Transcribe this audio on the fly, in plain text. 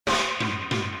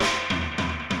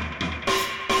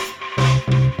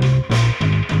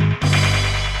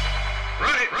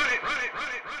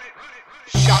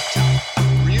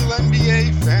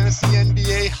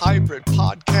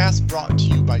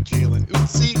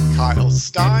Kyle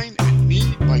Stein, and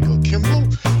me, Michael Kimball.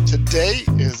 Today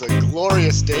is a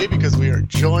glorious day because we are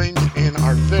joined in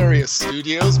our various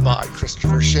studios by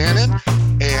Christopher Shannon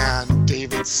and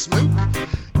David Smook.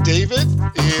 David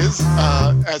is,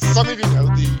 as some of you know,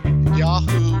 the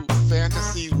Yahoo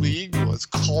Fantasy League was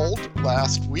called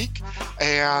last week,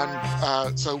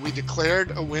 and so we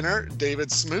declared a winner,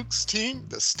 David Smook's team,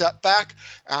 the Step Back,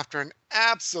 after an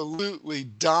absolutely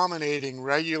dominating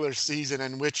regular season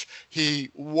in which he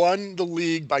won the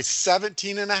league by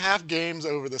 17 and a half games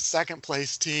over the second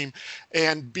place team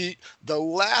and beat the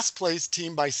last place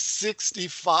team by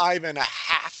 65 and a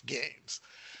half games.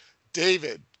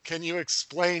 David, can you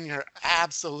explain your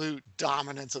absolute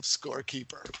dominance of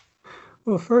Scorekeeper?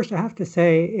 Well, first I have to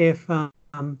say, if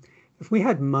we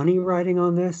had money riding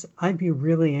on this, I'd be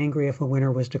really angry if a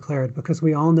winner was declared, because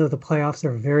we all know the playoffs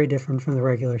are very different from the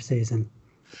regular season.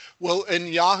 Well, in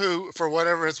Yahoo, for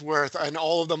whatever it's worth, and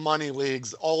all of the money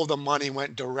leagues, all of the money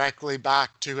went directly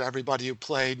back to everybody who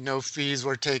played. No fees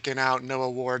were taken out. No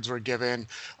awards were given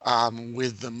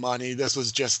with the money. This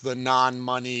was just the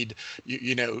non-moneyed,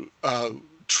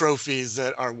 trophies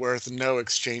that are worth no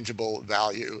exchangeable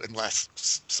value unless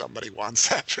somebody wants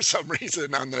that for some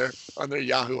reason on their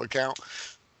Yahoo account.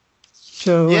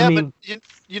 So, yeah, but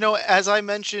as I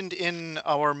mentioned in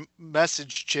our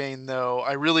message chain, though,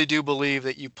 I really do believe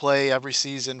that you play every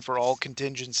season for all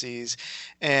contingencies.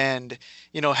 And,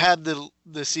 had the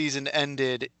season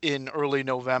ended in early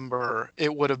November,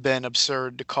 it would have been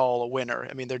absurd to call a winner.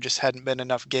 I mean, there just hadn't been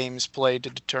enough games played to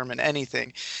determine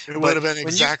anything. It would have been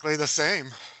exactly the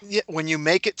same. Yeah, when you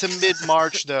make it to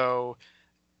mid-March, though,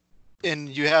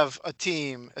 and you have a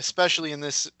team, especially in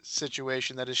this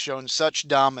situation, that has shown such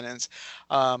dominance,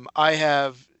 I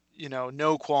have,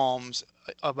 no qualms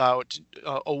about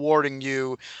awarding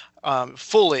you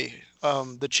fully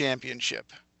the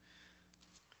championship.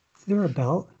 Is there a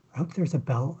belt? I hope there's a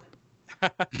belt.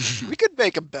 We could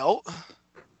make a belt.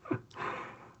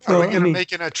 Are we going to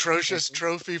make an atrocious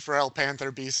trophy for El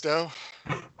Panther Bisto?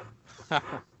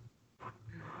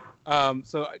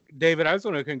 So, David, I just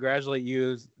want to congratulate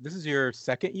you. This is your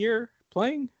second year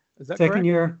playing? Is that correct? Second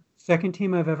year. Second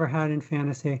team I've ever had in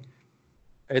fantasy.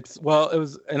 It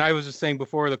was, and I was just saying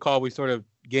before the call, we sort of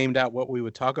gamed out what we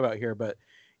would talk about here, but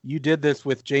you did this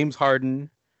with James Harden,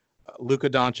 Luka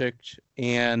Doncic,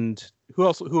 and who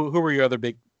else? Who were your other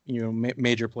big,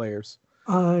 major players?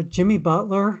 Jimmy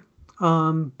Butler.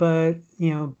 But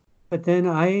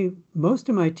then most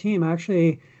of my team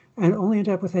actually, and only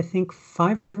ended up with, I think,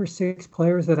 5 or 6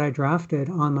 players that I drafted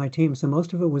on my team. So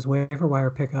most of it was waiver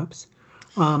wire pickups.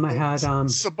 I had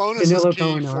Sabonis is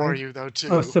key for you, though, too.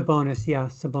 Oh, Sabonis, yeah,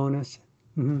 Sabonis.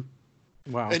 Mm-hmm.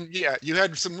 Wow. And yeah, you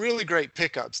had some really great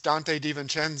pickups. Dante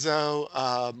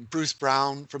DiVincenzo, Bruce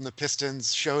Brown from the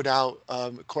Pistons showed out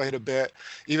quite a bit.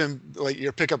 Even like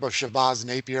your pickup of Shabazz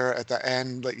Napier at the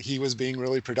end, like he was being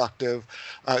really productive.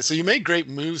 So you made great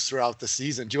moves throughout the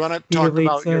season. Do you want to talk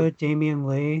about your Damian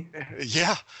Lee?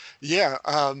 Yeah.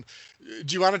 Do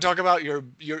you want to talk about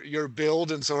your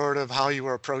build and sort of how you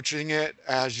were approaching it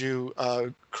as you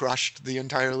crushed the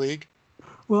entire league?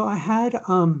 Well, I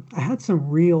had some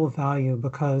real value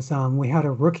because we had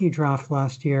a rookie draft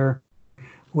last year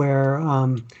where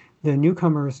the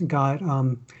newcomers got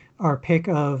our pick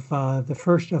of the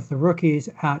first of the rookies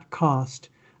at cost,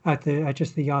 at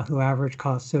just the Yahoo average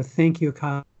cost. So thank you,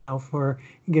 Kyle, for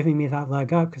giving me that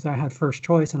leg up, because I had first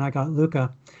choice and I got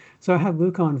Luka. So I had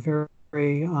Luka on very,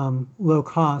 very low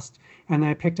cost, and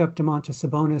I picked up Domantas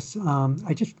Sabonis.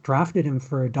 I just drafted him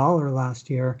for $1 last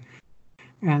year.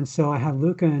 And so I had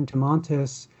Luka and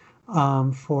Domantas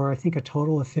for, I think, a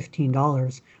total of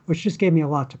 $15, which just gave me a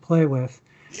lot to play with.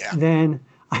 Yeah. Then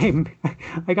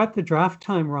I got the draft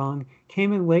time wrong,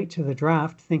 came in late to the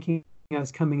draft thinking I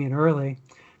was coming in early,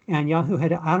 and Yahoo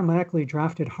had automatically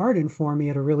drafted Harden for me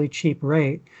at a really cheap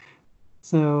rate.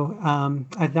 So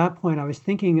at that point, I was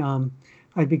thinking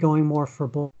I'd be going more for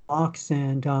blocks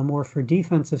and more for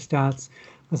defensive stats.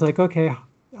 I was like, okay,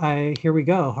 here we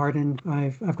go. Harden,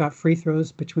 I've got free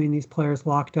throws between these players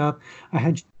locked up. I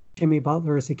had Jimmy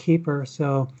Butler as a keeper,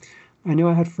 so I knew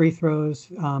I had free throws,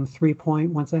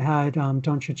 3-point. Once I had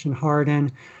Doncic and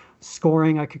Harden.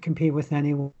 Scoring, I could compete with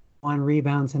anyone.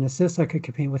 Rebounds and assists, I could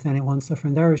compete with anyone. So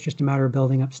from there, it was just a matter of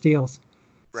building up steals.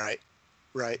 Right.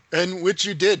 Right, and which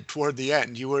you did toward the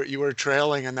end. You were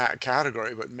trailing in that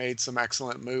category, but made some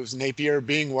excellent moves. Napier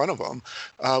being one of them,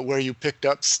 where you picked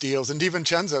up steals, and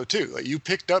DiVincenzo too. Like you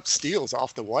picked up steals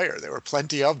off the wire. There were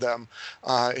plenty of them,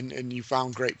 and you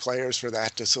found great players for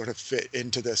that to sort of fit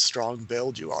into this strong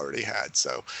build you already had.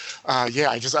 So,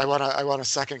 yeah, I want to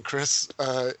second Chris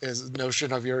his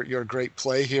notion of your great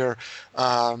play here.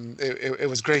 It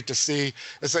was great to see,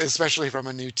 especially from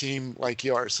a new team like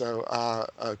yours. So,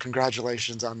 congratulations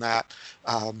on that.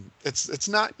 It's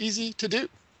not easy to do.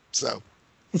 So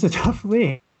It's a tough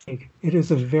league. It is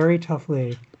a very tough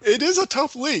league. it is a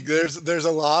tough league. There's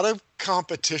a lot of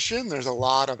competition. There's a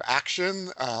lot of action,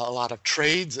 a lot of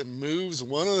trades and moves.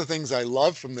 One of the things I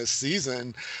love from this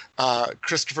season,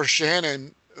 Christopher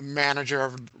Shannon, manager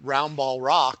of Roundball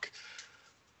Rock,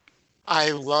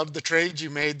 I love the trades you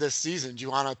made this season. Do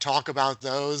you want to talk about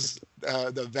those,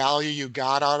 the value you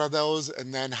got out of those,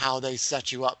 and then how they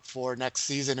set you up for next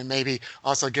season, and maybe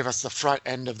also give us the front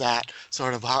end of that,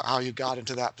 sort of how you got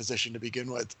into that position to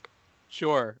begin with?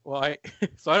 Sure. Well,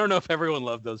 so I don't know if everyone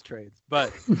loved those trades,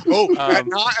 but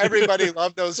Not everybody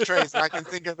loved those trades. I can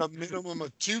think of a minimum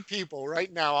of 2 people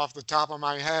right now off the top of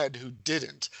my head who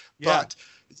didn't. Yeah. But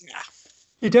yeah,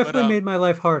 It definitely made my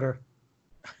life harder.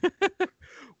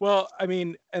 well, I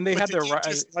mean, and they but had did their you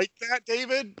just like that,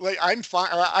 David? Like, I'm fine.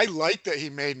 I like that he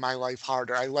made my life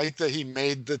harder. I like that he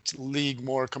made the league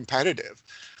more competitive.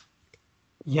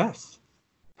 Yes.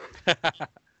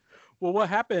 Well, what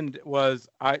happened was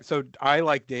I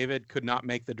like David could not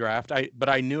make the draft. But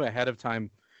I knew ahead of time,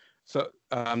 so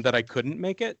that I couldn't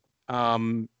make it.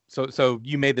 So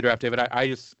you made the draft, David. I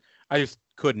just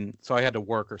couldn't. So I had to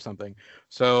work or something.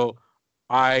 So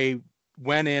I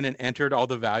went in and entered all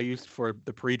the values for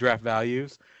the pre-draft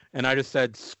values, and I just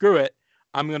said, screw it,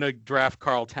 I'm gonna draft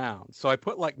Karl Towns. So I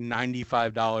put like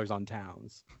 $95 on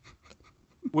Towns,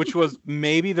 which was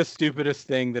maybe the stupidest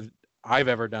thing that I've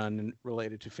ever done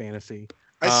related to fantasy.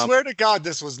 I swear to God,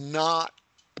 this was not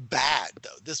bad, though.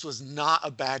 This was not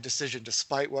a bad decision,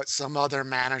 despite what some other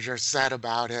manager said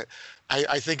about it.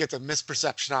 I think it's a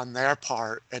misperception on their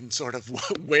part, and sort of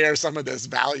where some of this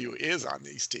value is on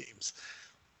these teams.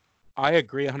 I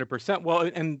agree 100%. Well,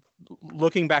 and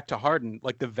looking back to Harden,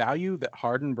 like the value that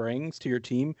Harden brings to your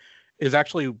team is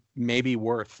actually maybe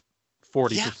worth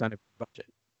 40% of your budget.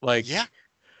 Like, Yeah.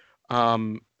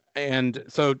 And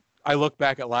so I look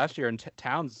back at last year, and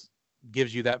Towns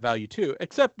gives you that value too,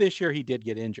 except this year he did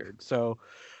get injured. So,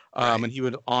 Right. and he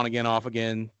would on again, off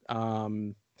again.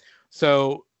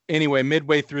 So anyway,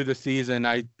 midway through the season,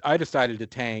 I decided to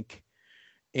tank,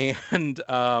 and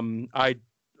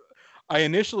I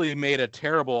initially made a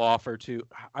terrible offer to,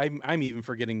 I'm even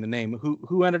forgetting the name.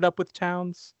 Who ended up with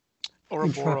Towns? Or a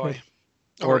Boroi.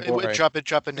 Or Or Boroi.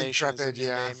 Intrepid Nation is the Intrepid, new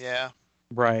yeah. name, yeah.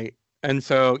 Right. And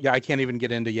so, yeah, I can't even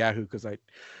get into Yahoo because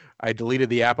I deleted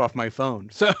the app off my phone.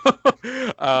 So,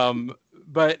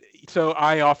 but so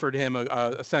I offered him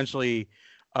essentially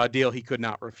a deal he could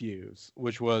not refuse,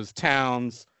 which was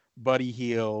Towns, Buddy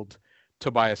Hield,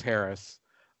 Tobias Harris,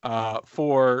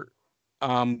 for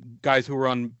guys who were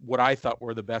on what I thought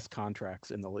were the best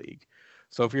contracts in the league.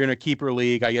 So if you're in a keeper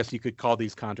league, I guess you could call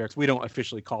these contracts. We don't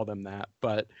officially call them that,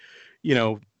 but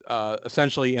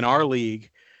essentially in our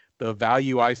league, the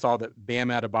value I saw that Bam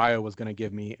Adebayo was going to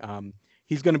give me,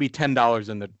 he's going to be $10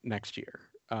 in the next year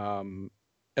of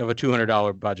a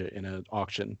 $200 budget in an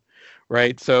auction,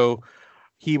 right? So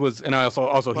he was, and I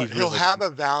also But he's he'll really, have a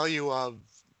value of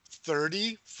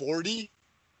 30, 40.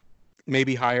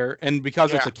 maybe higher, and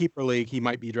because it's Yeah. a keeper league, he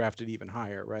might be drafted even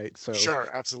higher, right? So Sure,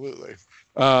 absolutely.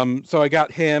 so I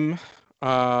got him.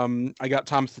 I got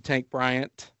Thomas the Tank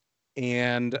Bryant,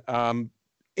 and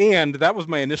that was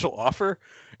my initial offer.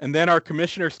 And then our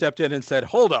commissioner stepped in and said,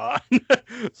 "Hold on."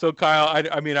 So Kyle,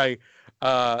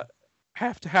 I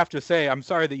have to say, I'm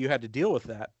sorry that you had to deal with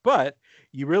that, but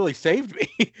you really saved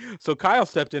me. So Kyle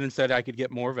stepped in and said I could get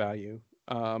more value.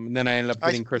 And then I ended up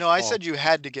getting Chris No, I Paul. said you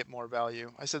had to get more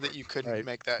value. I said that you couldn't Right.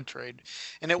 make that trade.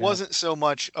 And it Yeah. wasn't so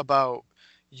much about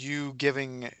you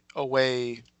giving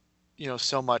away,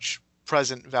 so much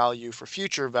present value for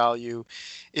future value.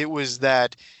 It was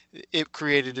that it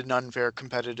created an unfair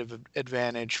competitive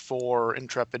advantage for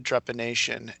Intrepid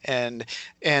Trepanation, and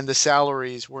the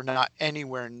salaries were not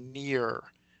anywhere near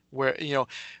where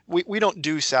we don't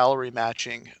do salary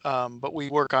matching, but we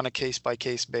work on a case by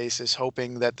case basis,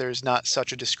 hoping that there's not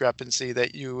such a discrepancy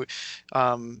that you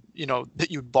that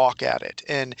you balk at it.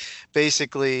 And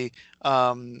basically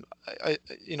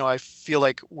I feel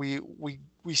like we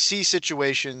see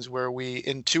situations where we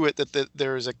intuit that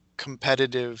there is a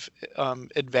competitive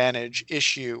advantage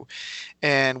issue,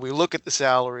 and we look at the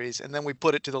salaries, and then we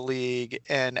put it to the league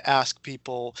and ask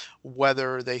people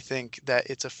whether they think that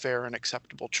it's a fair and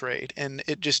acceptable trade. And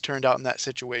it just turned out in that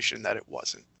situation that it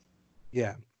wasn't.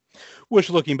 Yeah. Which,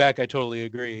 looking back, I totally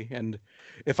agree. And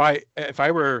if I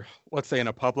were, let's say, in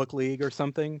a public league or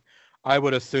something, I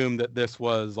would assume that this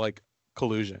was like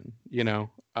collusion,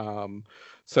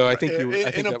 So I think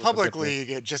in a public league,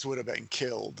 it just would have been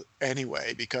killed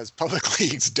anyway, because public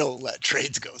leagues don't let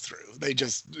trades go through.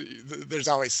 There's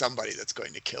always somebody that's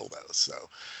going to kill those. So,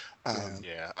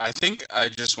 yeah, I think I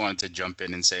just wanted to jump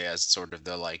in and say, as sort of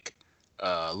the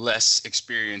less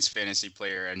experienced fantasy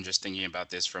player, and just thinking about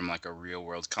this from like a real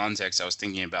world context, I was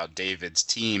thinking about David's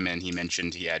team, and he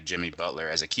mentioned he had Jimmy Butler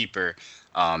as a keeper.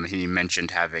 He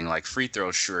mentioned having like free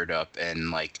throws shored up,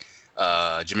 and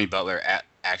Jimmy Butler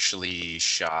actually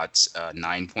shot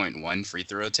 9.1 free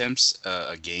throw attempts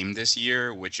a game this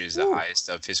year, which is the highest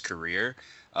of his career.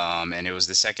 And it was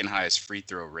the second highest free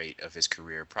throw rate of his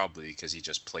career, probably because he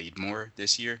just played more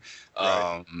this year.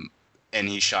 Right. And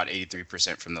he shot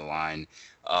 83% from the line.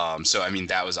 So, I mean,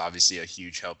 that was obviously a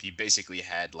huge help. He basically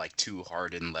had like 2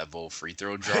 Harden level free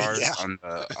throw jars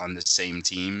on the same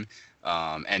team.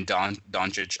 And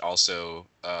Doncic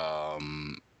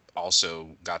also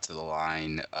got to the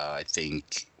line, I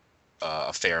think,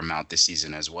 a fair amount this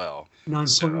season as well.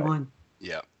 9.1.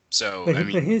 Yeah. So, but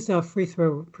his free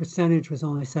throw percentage was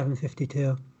only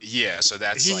 752. Yeah, so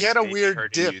that's he had a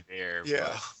weird dip there.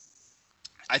 Yeah.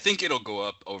 I think it'll go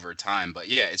up over time, but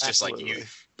yeah, it's Absolutely. Just like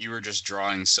you were just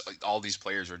drawing. All these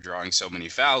players were drawing so many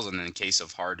fouls, and in the case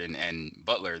of Harden and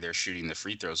Butler, they're shooting the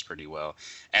free throws pretty well.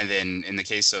 And then in the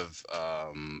case of,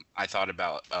 I thought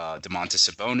about Domantas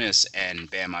Sabonis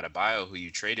and Bam Adebayo, who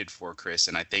you traded for, Chris,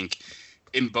 and I think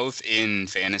both in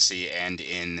fantasy and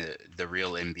in the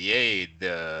real NBA,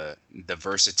 the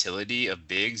versatility of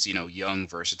bigs, young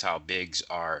versatile bigs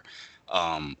are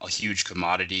a huge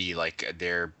commodity. Like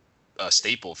they're a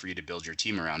staple for you to build your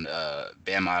team around.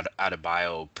 Bam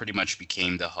Adebayo pretty much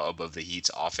became the hub of the Heat's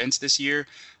offense this year.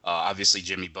 Obviously,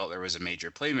 Jimmy Butler was a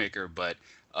major playmaker, but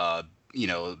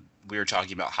we were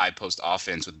talking about high post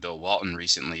offense with Bill Walton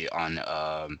recently on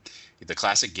the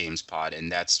Classic Games pod,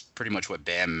 and that's pretty much what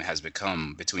Bam has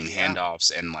become between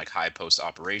handoffs and like high post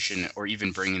operation, or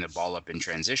even bringing the ball up in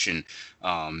transition.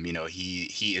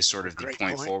 He is sort of the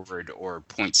point forward or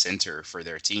point center for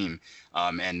their team.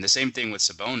 And the same thing with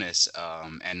Sabonis.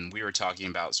 And we were talking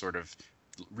about sort of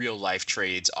real life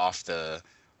trades off the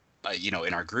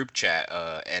in our group chat,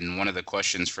 and one of the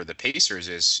questions for the Pacers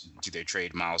is, do they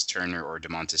trade Miles Turner or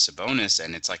Domantas Sabonis?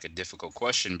 And it's like a difficult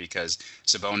question because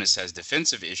Sabonis has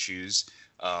defensive issues,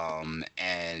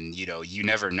 and you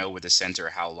never know with a center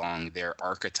how long their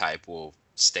archetype will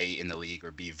stay in the league or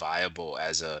be viable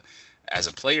as a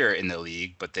player in the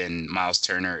league. But then Miles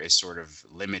Turner is sort of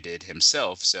limited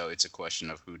himself, so it's a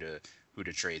question of who to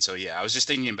trade. So yeah, I was just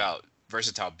thinking about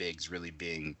versatile bigs really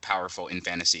being powerful in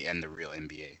fantasy and the real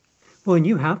NBA. Well, and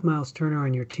you have Miles Turner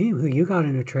on your team, who you got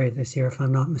in a trade this year, if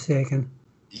I'm not mistaken.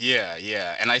 Yeah.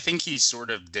 And I think he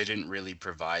sort of didn't really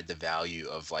provide the value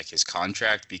of like his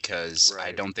contract, because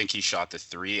I don't think he shot the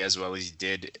 3 as well as he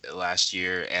did last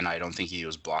year, and I don't think he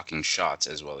was blocking shots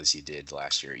as well as he did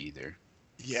last year either.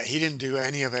 Yeah, he didn't do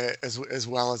any of it as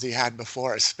well as he had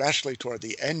before, especially toward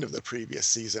the end of the previous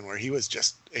season, where he was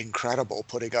just incredible,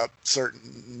 putting up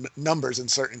certain numbers in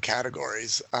certain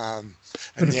categories.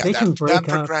 That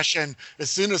progression, as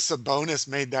soon as Sabonis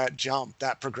made that jump,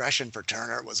 that progression for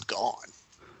Turner was gone.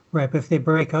 Right, but if they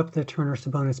break up the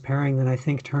Turner-Sabonis pairing, then I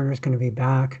think Turner's going to be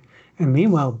back. And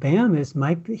meanwhile, Bam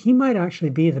he might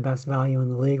actually be the best value in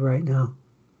the league right now.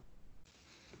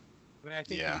 I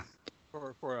think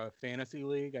for a fantasy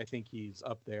league, I think he's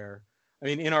up there. I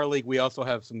mean, in our league, we also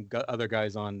have some other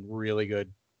guys on really good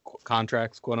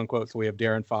contracts, quote unquote. So we have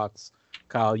Darren Fox,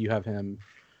 Kyle, you have him,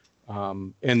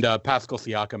 and Pascal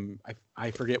Siakam.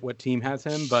 I forget what team has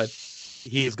him, but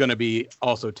he's going to be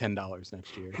also $10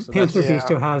 next year. So Panther Beast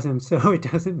has him, so it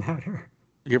doesn't matter.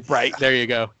 You're right. There you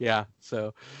go. Yeah.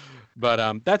 So,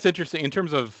 but that's interesting. In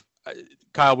terms of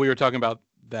Kyle, we were talking about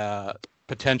the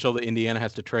potential that Indiana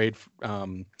has to trade.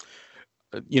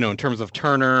 In terms of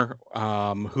Turner,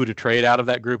 who to trade out of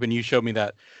that group. And you showed me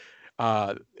that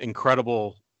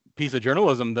incredible piece of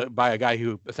journalism by a guy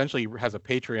who essentially has a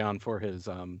Patreon for his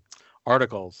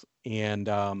articles. And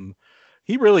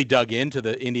he really dug into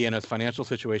the Indiana's financial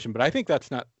situation. But I think that's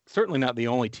certainly not the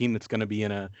only team that's going to be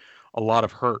in a lot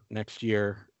of hurt next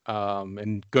year,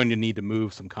 and going to need to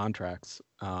move some contracts.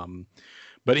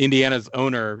 But Indiana's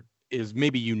owner is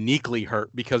maybe uniquely hurt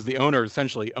because the owner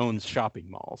essentially owns shopping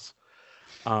malls.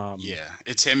 Yeah,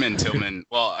 it's him and Tillman.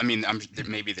 Well, I mean,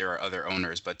 maybe there are other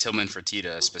owners, but Tillman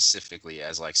Fertitta specifically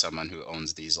as like someone who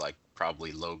owns these like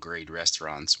probably low grade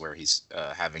restaurants where he's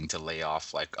having to lay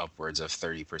off like upwards of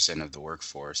 30% of the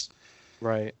workforce.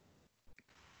 Right.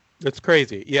 It's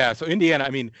crazy. Yeah. So Indiana, I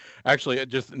mean, actually,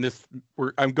 just in this,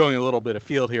 I'm going a little bit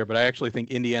afield here, but I actually think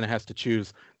Indiana has to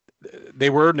choose. They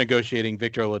were negotiating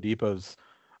Victor Oladipo's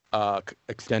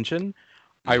extension.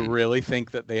 I really think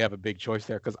that they have a big choice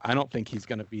there because I don't think he's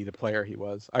going to be the player he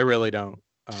was. I really don't.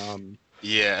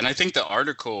 Yeah, and I think the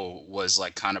article was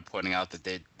like kind of pointing out that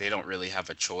they don't really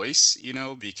have a choice, you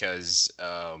know, because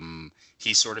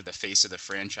he's sort of the face of the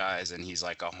franchise and he's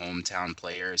like a hometown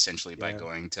player essentially by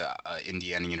going to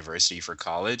Indiana University for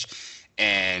college.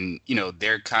 And, you know,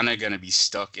 they're kind of going to be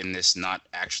stuck in this not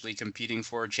actually competing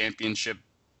for a championship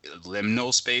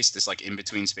liminal space, this like in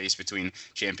between space between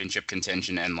championship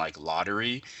contention and like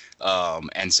lottery,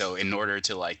 and so in order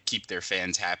to like keep their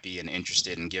fans happy and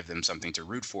interested and give them something to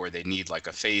root for, they need like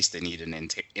a face, they need an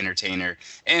entertainer,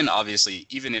 and obviously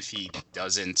even if he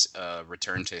doesn't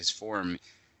return to his form,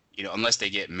 you know, unless they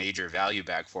get major value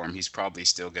back for him, he's probably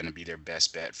still going to be their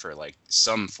best bet for like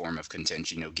some form of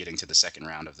contention, you know, getting to the second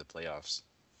round of the playoffs.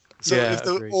 So if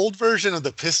the old version of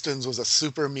the Pistons was a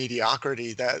super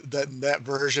mediocrity, that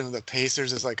version of the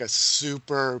Pacers is like a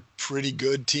super pretty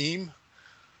good team.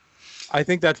 I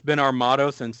think that's been our motto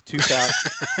since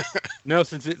 2000. No,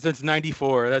 since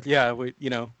 '94. That's we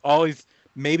always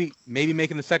maybe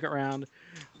making the second round.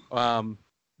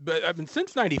 But I mean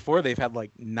since '94 they've had like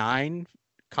 9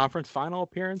 conference final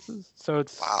appearances. So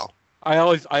it's wow. I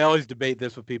always debate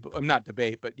this with people. I'm not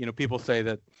debate, but people say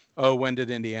that, oh, when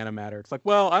did Indiana matter? It's like,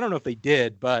 well, I don't know if they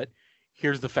did, but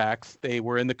here's the facts. They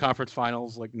were in the conference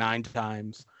finals like 9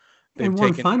 times. They've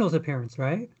won finals appearance,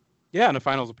 right? Yeah, in a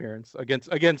finals appearance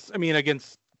against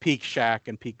peak Shaq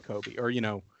and peak Kobe, or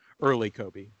early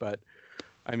Kobe. But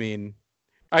I mean,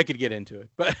 I could get into it,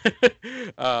 but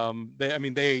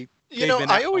they.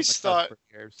 I always thought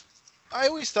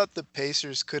the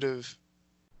Pacers could have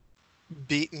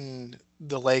beaten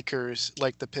the Lakers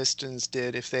like the Pistons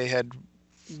did if they had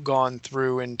gone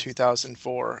through in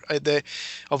 2004.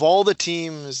 Of all the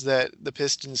teams that the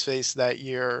Pistons faced that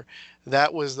year,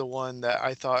 that was the one that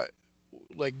I thought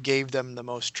like gave them the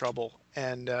most trouble.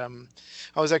 And I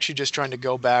was actually just trying to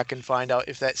go back and find out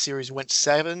if that series went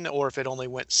 7 or if it only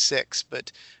went 6.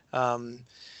 But in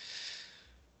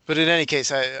any case,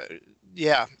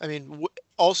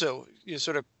 also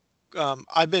sort of.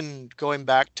 I've been going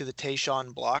back to the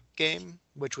Tayshaun Block game,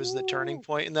 which was the turning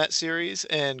point in that series.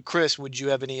 And Chris, would you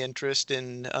have any interest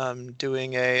in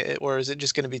doing or is it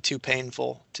just going to be too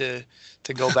painful to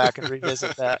go back and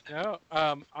revisit that? No,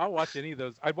 I'll watch any of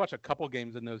those. I'd watch a couple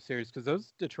games in those series because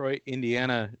those Detroit,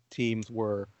 Indiana teams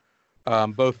were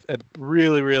both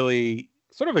really, really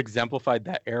sort of exemplified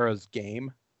that era's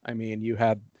game. I mean, you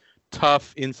had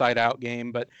tough inside-out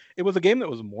game, but it was a game that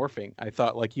was morphing. I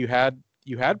thought like you had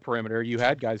perimeter, you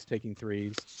had guys taking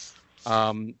threes,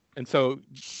 and so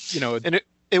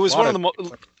it was one of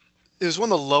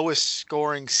the lowest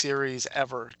scoring series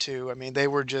ever too. I mean, they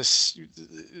were just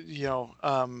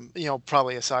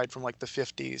probably aside from like the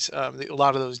 50s, a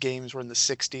lot of those games were in the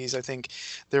 60s. I think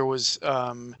there was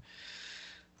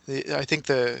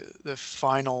the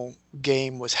final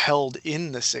game was held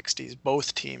in the 60s,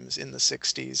 both teams in the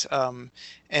 60s,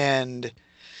 and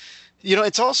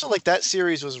it's also like that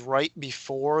series was right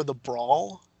before the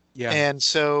brawl. Yeah. And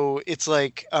so it's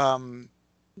like the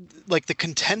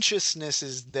contentiousness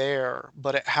is there,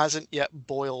 but it hasn't yet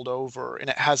boiled over and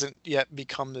it hasn't yet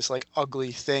become this like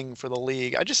ugly thing for the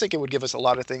league. I just think it would give us a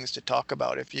lot of things to talk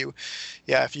about if you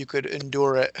could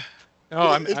endure it. Oh,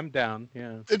 I'm down.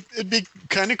 Yeah. It'd be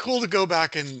kind of cool to go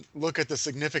back and look at the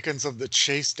significance of the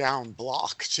chase down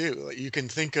block too. Like you can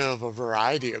think of a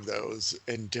variety of those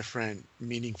in different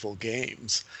meaningful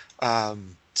games.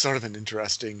 Sort of an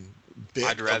interesting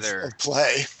bit of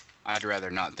play. I'd rather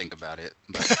not think about it.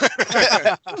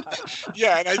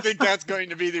 Yeah, and I think that's going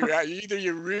to be the reality. Either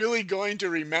you're really going to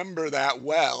remember that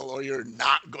well, or you're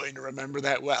not going to remember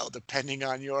that well, depending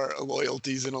on your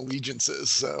loyalties and allegiances.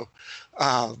 So,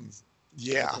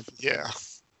 yeah. Yeah,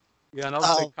 and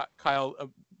I'll say Kyle,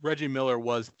 Reggie Miller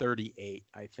was 38,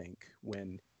 I think,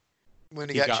 when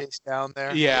he got chased down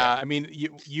there. Yeah, I mean,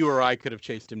 you or I could have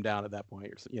chased him down at that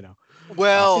point,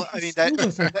 Well, I mean, I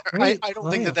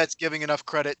don't think that's giving enough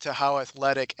credit to how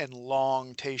athletic and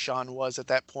long Tayshaun was at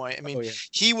that point. I mean,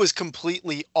 he was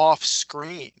completely off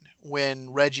screen when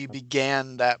Reggie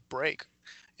began that break,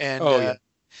 and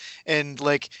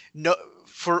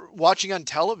for watching on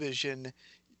television,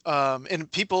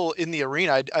 and people in the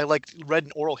arena, I like read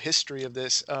an oral history of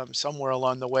this somewhere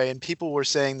along the way, and people were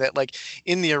saying that like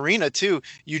in the arena too,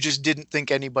 you just didn't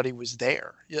think anybody was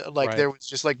there. Like Right. there was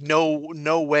just like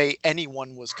no way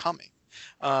anyone was coming.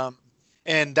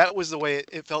 And that was the way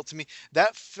it felt to me.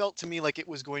 That felt to me like it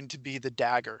was going to be the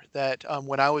dagger that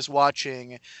when I was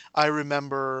watching, I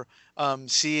remember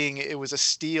seeing it was a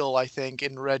steal, I think,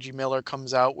 and Reggie Miller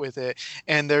comes out with it.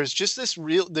 And there's just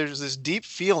there's this deep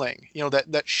feeling,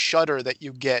 that shudder that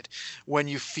you get when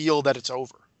you feel that it's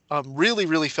over. Really,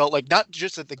 really felt like not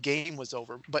just that the game was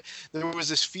over, but there was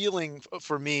this feeling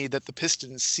for me that the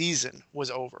Pistons season was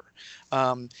over.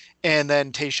 And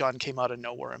then Tayshaun came out of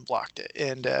nowhere and blocked it.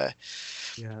 And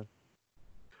Yeah.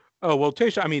 Oh, well,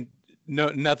 Tayshaun, I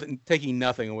mean, taking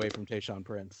nothing away from Tayshaun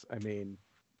Prince. I mean,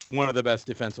 one of the best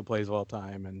defensive plays of all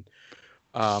time. And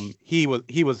he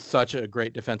was such a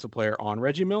great defensive player on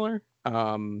Reggie Miller.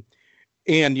 And,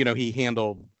 he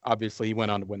handled, obviously, he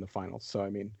went on to win the finals. So, I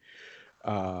mean,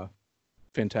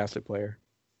 fantastic player.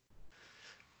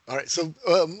 All right, so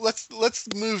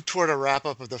let's move toward a wrap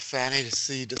up of the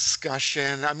fantasy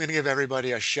discussion. I'm going to give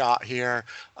everybody a shot here.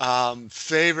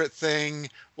 Favorite thing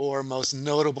or most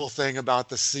notable thing about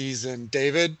the season,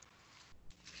 David?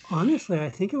 Honestly, I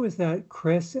think it was that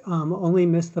Chris only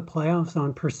missed the playoffs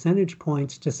on percentage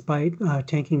points despite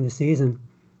tanking the season.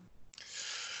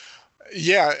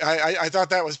 Yeah, I thought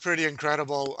that was pretty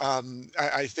incredible.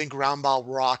 I think Roundball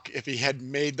Rock, if he had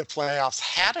made the playoffs,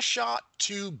 had a shot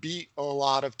to beat a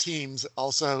lot of teams.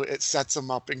 Also, it sets him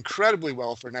up incredibly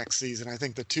well for next season. I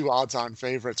think the two odds-on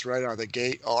favorites right out of the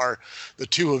gate are the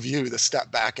two of you, the Step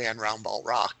Back and Roundball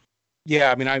Rock.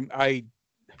 Yeah, I mean, I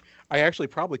actually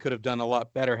probably could have done a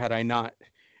lot better had I not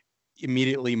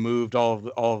immediately moved all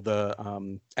of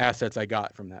the assets I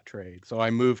got from that trade. So I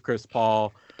moved Chris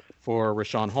Paul for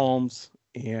Richaun Holmes,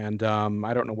 and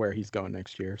I don't know where he's going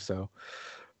next year. So,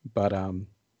 but and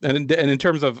in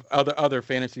terms of other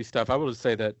fantasy stuff, I will just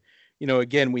say that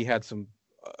again we had some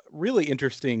really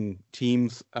interesting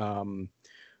teams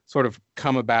sort of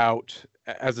come about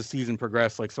as the season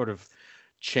progressed, like sort of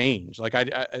change. Like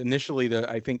I initially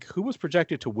I think who was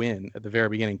projected to win at the very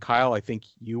beginning? Kyle, I think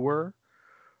you were.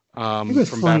 He was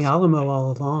from Flying Alamo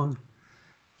all along.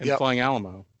 And Yep. Flying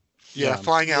Alamo. Yeah,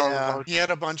 Flying Alamo. Yeah. He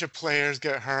had a bunch of players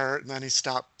get hurt, and then he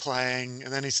stopped playing,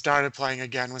 and then he started playing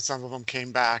again when some of them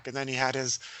came back, and then he had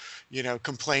his,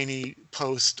 complainy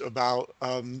post about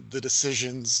the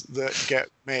decisions that get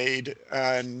made,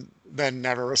 and then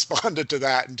never responded to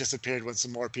that and disappeared when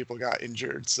some more people got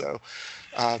injured. So,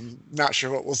 not sure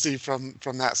what we'll see from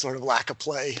that sort of lack of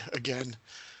play again.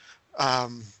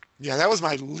 Yeah, that was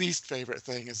my least favorite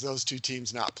thing, is those two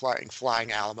teams not playing,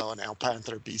 Flying Alamo and El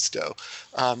Panther Bisto.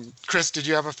 Chris, did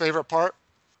you have a favorite part?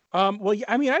 Well, yeah,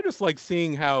 I mean, I just like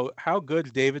seeing how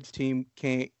good David's team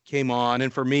came on,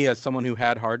 and for me, as someone who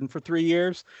had Harden for 3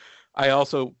 years, I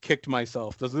also kicked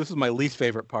myself. This is my least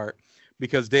favorite part,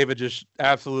 because David just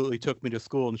absolutely took me to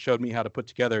school and showed me how to put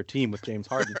together a team with James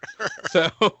Harden.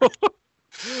 So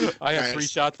I had 3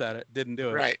 shots at it, didn't do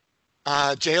it. Right.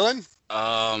 Jalen?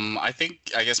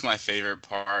 I guess my favorite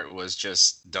part was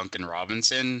just Duncan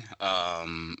Robinson.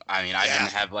 I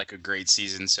didn't have like a great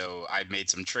season, so I made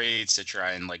some trades to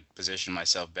try and like position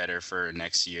myself better for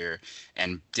next year,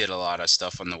 and did a lot of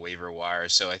stuff on the waiver wire.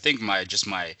 So I think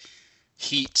my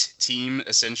Heat team,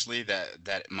 essentially,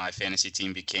 that my fantasy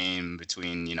team became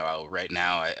between, right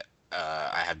now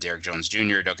I have Derek Jones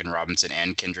Jr., Duncan Robinson,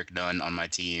 and Kendrick Nunn on my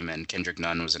team, and Kendrick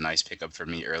Nunn was a nice pickup for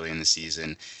me early in the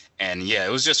season. And yeah,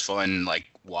 it was just fun, like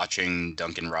watching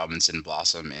Duncan Robinson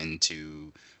blossom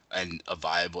into a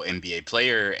viable NBA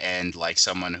player, and like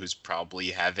someone who's probably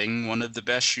having one of the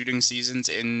best shooting seasons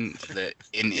in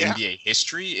Yeah. NBA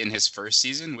history in his first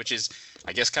season, which is,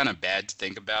 I guess, kind of bad to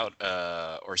think about,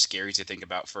 or scary to think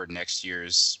about for next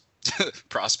year's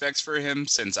prospects for him,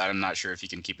 since I'm not sure if he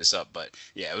can keep this up. But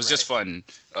yeah, it was just fun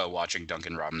watching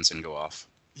Duncan Robinson go off.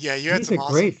 Yeah, you had He's some a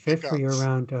awesome great fit for you pickups.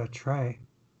 around Trey.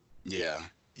 Yeah.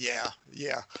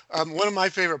 Yeah. One of my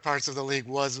favorite parts of the league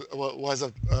was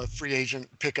a free agent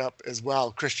pickup as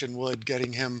well. Christian Wood,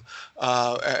 getting him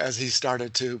as he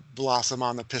started to blossom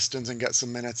on the Pistons and get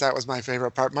some minutes. That was my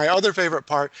favorite part. My other favorite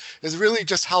part is really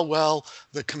just how well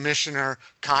the commissioner,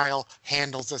 Kyle,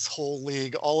 handles this whole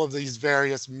league, all of these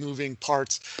various moving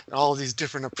parts and all of these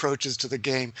different approaches to the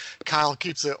game. Kyle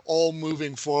keeps it all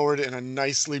moving forward in a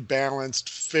nicely balanced,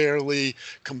 fairly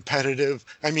competitive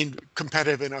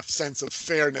in a sense of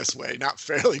fairness way, not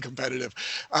fairly competitive.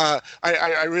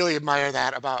 I really admire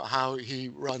that about how he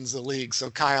runs the league. So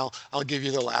Kyle, I'll give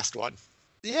you the last one.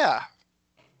 Yeah.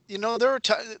 there are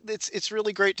it's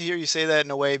really great to hear you say that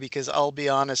in a way, because I'll be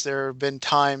honest, there have been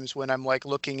times when I'm like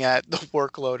looking at the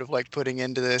workload of like putting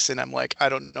into this, and I'm like, I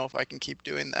don't know if I can keep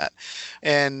doing that.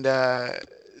 And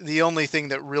the only thing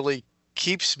that really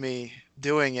keeps me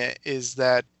doing it is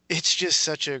that it's just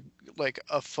such a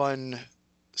fun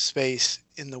space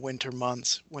in the winter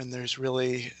months when there's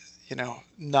really,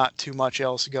 not too much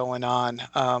else going on.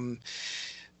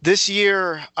 This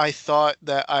year, I thought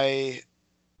that I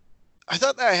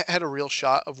had a real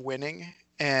shot of winning,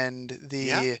 and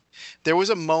there was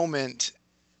a moment,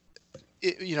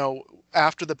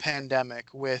 after the pandemic,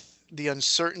 with the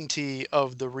uncertainty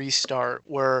of the restart,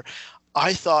 where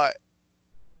I thought,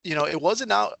 it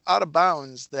wasn't out of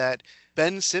bounds that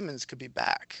Ben Simmons could be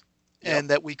back, and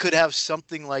that we could have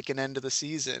something like an end of the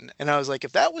season. And I was like,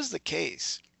 if that was the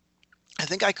case, I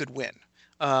think I could win.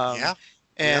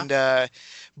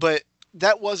 But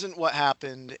that wasn't what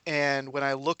happened. And when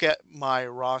I look at my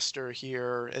roster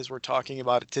here, as we're talking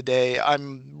about it today,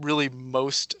 I'm really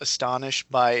most astonished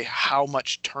by how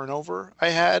much turnover I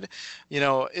had.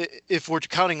 If we're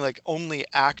counting like only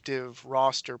active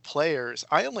roster players,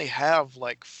 I only have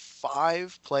like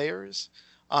 5 players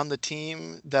on the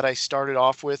team that I started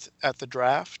off with at the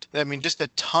draft. I mean, just a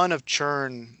ton of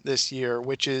churn this year,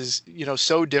 which is,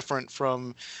 so different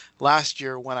from last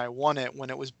year when I won it, when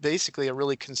it was basically a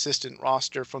really consistent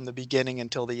roster from the beginning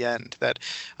until the end. That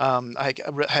I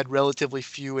had relatively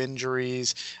few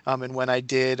injuries, and when I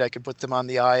did, I could put them on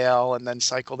the IL and then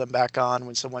cycle them back on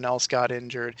when someone else got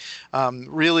injured.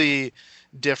 Really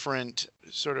different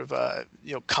sort of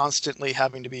constantly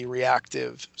having to be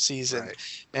reactive season.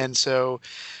 Right. And so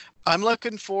I'm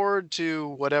looking forward to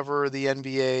whatever the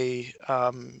NBA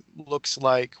looks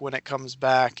like when it comes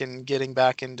back and getting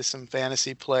back into some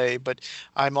fantasy play. But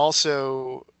I'm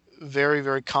also very,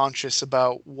 very conscious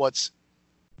about what's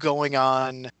going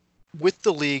on with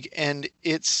the league and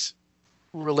its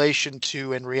relation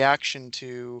to and reaction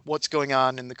to what's going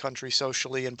on in the country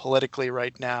socially and politically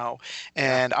right now.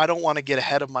 And I don't want to get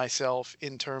ahead of myself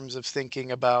in terms of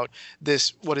thinking about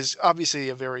this, what is obviously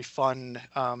a very fun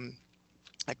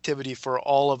activity for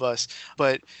all of us,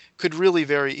 but could really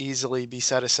very easily be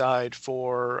set aside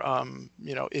for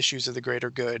issues of the greater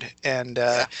good, and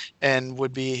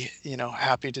would be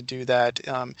happy to do that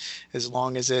as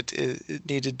long as it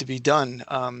needed to be done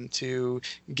to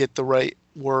get the right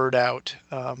word out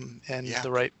and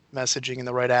the right messaging and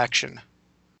the right action.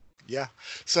 Yeah.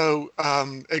 So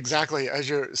exactly as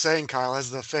you're saying, Kyle,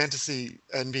 as the fantasy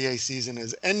NBA season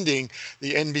is ending,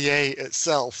 the NBA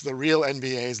itself, the real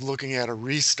NBA, is looking at a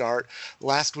restart.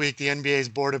 Last week, the NBA's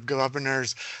Board of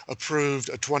Governors approved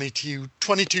a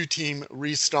 22-team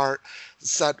restart,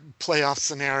 set playoff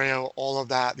scenario, all of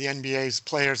that. The NBA's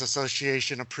Players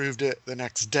Association approved it the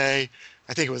next day.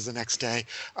 I think it was the next day.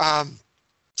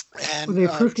 They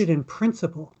approved it in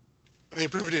principle. They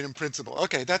approved it in principle.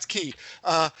 Okay, that's key,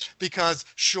 because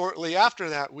shortly after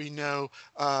that, we know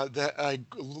that a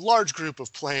large group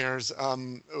of players,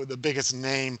 the biggest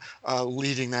name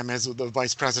leading them is the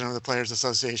vice president of the Players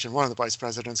Association, one of the vice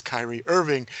presidents, Kyrie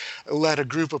Irving, led a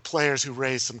group of players who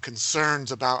raised some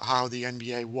concerns about how the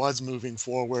NBA was moving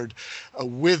forward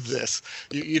with this.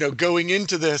 Going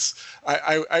into this,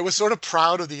 I was sort of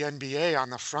proud of the NBA on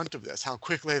the front of this, how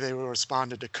quickly they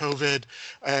responded to COVID,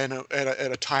 and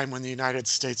at a time when the United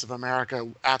States of America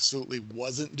absolutely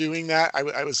wasn't doing that.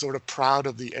 I was sort of proud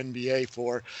of the NBA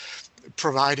for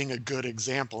providing a good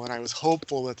example, and I was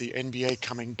hopeful that the NBA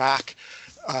coming back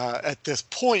at this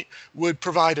point would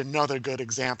provide another good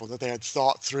example, that they had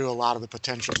thought through a lot of the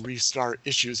potential restart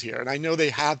issues here. And I know they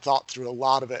had thought through a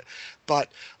lot of it,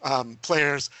 but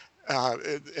players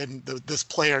and this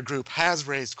player group has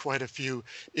raised quite a few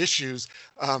issues,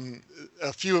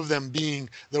 a few of them being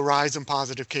the rise in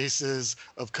positive cases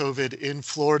of COVID in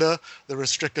Florida, the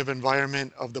restrictive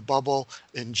environment of the bubble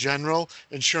in general,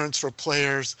 insurance for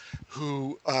players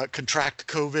who contract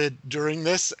COVID during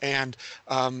this, and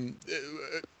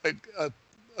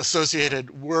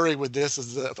associated worry with this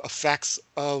is the effects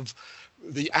of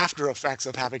the after effects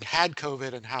of having had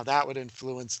COVID and how that would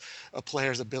influence a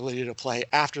player's ability to play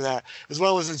after that, as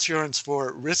well as insurance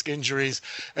for risk injuries.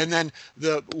 And then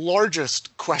the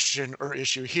largest question or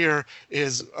issue here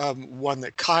is one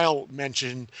that Kyle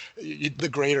mentioned, the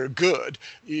greater good.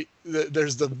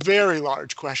 There's the very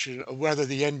large question of whether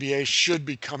the NBA should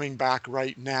be coming back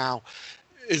right now.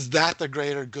 Is that the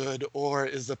greater good, or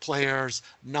is the players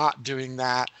not doing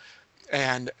that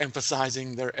and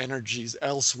emphasizing their energies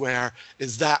elsewhere?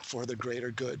 Is that for the greater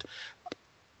good?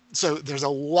 So there's a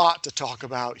lot to talk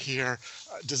about here.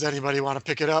 Does anybody want to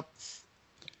pick it up?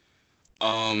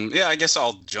 Yeah, I guess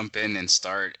I'll jump in and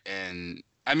start. And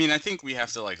I mean, I think we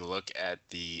have to like look at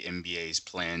the NBA's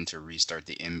plan to restart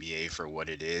the NBA for what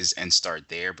it is and start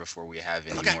there before we have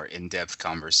any Okay. more in-depth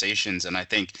conversations. And I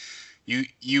think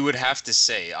you would have to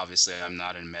say, obviously, I'm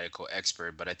not a medical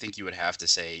expert, but I think you would have to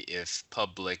say if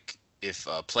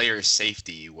player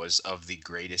safety was of the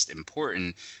greatest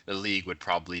importance, the league would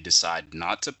probably decide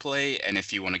not to play. And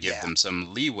if you want to give Yeah. them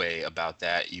some leeway about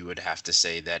that, you would have to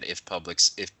say that if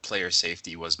player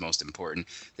safety was most important,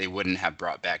 they wouldn't have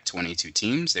brought back 22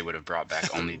 teams. They would have brought back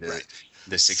only Right.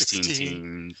 the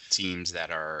 16 teams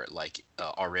that are like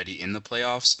already in the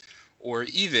playoffs. Or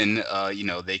even,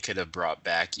 they could have brought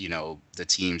back, the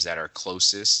teams that are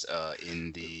closest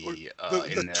in the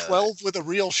The 12 with a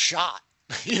real shot,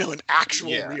 an actual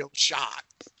Yeah. real shot.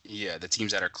 Yeah, the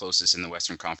teams that are closest in the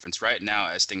Western Conference. Right now,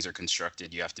 as things are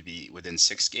constructed, you have to be within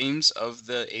 6 games of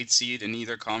the 8th seed in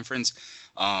either conference,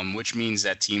 which means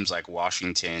that teams like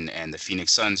Washington and the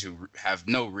Phoenix Suns, who have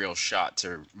no real shot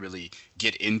to really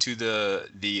get into the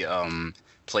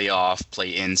playoff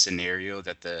play-in scenario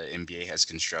that the NBA has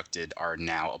constructed, are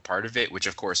now a part of it, which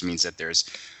of course means that there's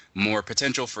more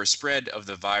potential for spread of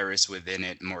the virus within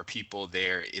it, more people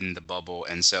there in the bubble.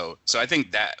 And so I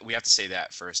think that we have to say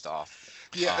that first off.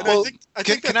 Yeah, and Well, I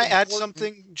think Can that's I add important.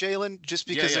 something, Jalen? Just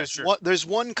Yeah, because yeah, sure. there's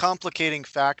one complicating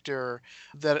factor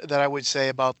that I would say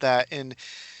about that, and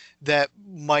that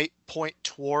might point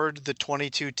toward the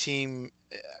 22 team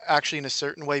actually in a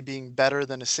certain way being better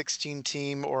than a 16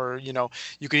 team, or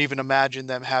you can even imagine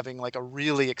them having like a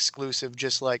really exclusive,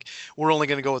 just like we're only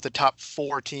going to go with the top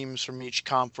 4 teams from each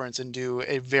conference and do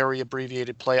a very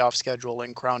abbreviated playoff schedule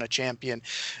and crown a champion,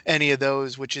 any of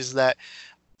those, which is that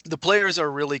the players are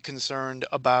really concerned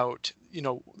about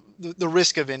the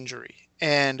risk of injury,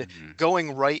 and Mhm.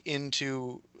 going right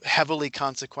into heavily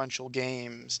consequential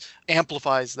games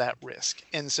amplifies that risk.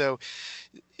 And so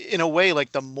in a way,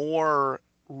 like the more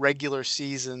regular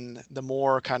season, the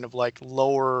more kind of like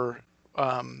lower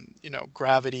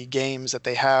gravity games that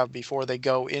they have before they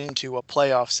go into a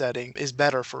playoff setting is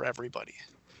better for everybody.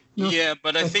 No, Yeah,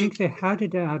 but I I think think they had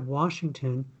to add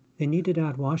Washington. They needed to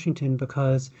add Washington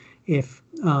because if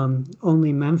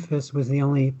only Memphis was the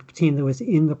only team that was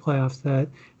in the playoffs that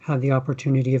had the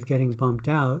opportunity of getting bumped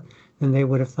out, then they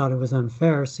would have thought it was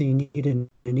unfair. So you needed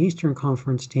an Eastern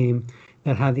Conference team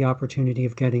that had the opportunity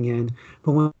of getting in.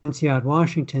 But once you add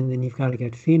Washington, then you've got to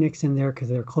get Phoenix in there because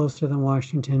they're closer than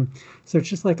Washington. So it's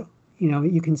just like,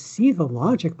 you can see the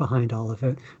logic behind all of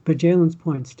it. But Jalen's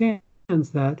point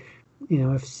stands that,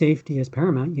 if safety is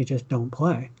paramount, you just don't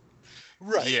play.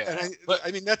 Right. Yeah, And but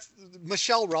I mean, that's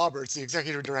Michelle Roberts, the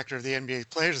executive director of the NBA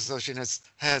Players Association,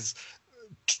 has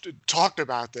talked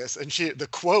about this. And the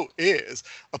quote is,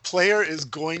 a player is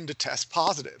going to test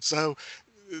positive. So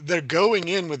they're going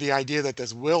in with the idea that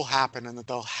this will happen and that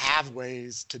they'll have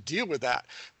ways to deal with that.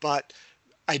 But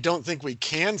I don't think we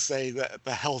can say that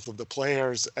the health of the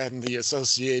players and the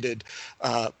associated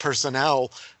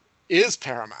personnel is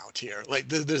paramount here. Like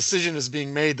the decision is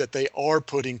being made that they are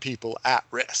putting people at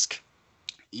risk.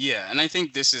 yeah, and I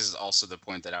think this is also the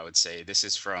point that I would say. This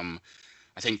is from,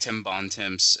 I think, Tim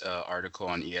Bontemps' article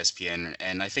on ESPN,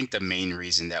 and I think the main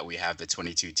reason that we have the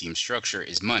 22 team structure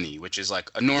is money, which is like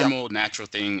a normal, natural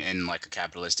thing in like a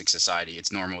capitalistic society.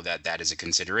 It's normal that that is a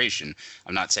consideration.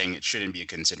 I'm not saying it shouldn't be a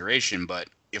consideration, but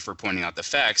if we're pointing out the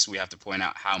facts, we have to point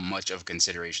out how much of a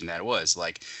consideration that was.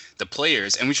 Like the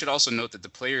players, and we should also note that the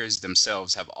players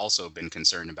themselves have also been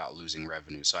concerned about losing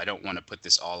revenue. So I don't want to put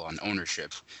this all on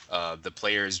ownership. The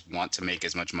players want to make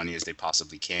as much money as they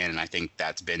possibly can, and I think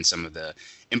that's been some of the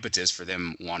impetus for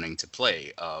them wanting to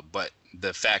play. But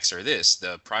the facts are this: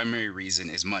 the primary reason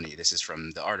is money. This is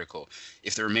from the article.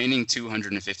 If the remaining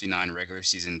 259 regular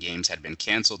season games had been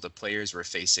canceled, the players were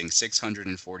facing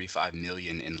 $645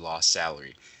 million in lost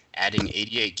salary. Adding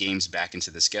 88 games back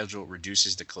into the schedule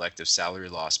reduces the collective salary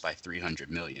loss by $300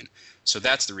 million. So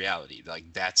that's the reality. Like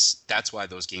that's why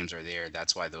those games are there.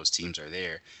 That's why those teams are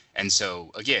there. And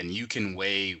so again, you can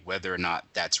weigh whether or not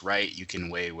that's right. You can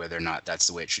weigh whether or not that's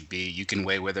the way it should be. You can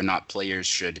weigh whether or not players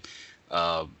should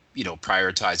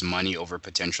prioritize money over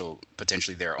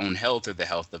potentially their own health or the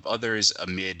health of others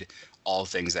amid all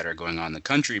things that are going on in the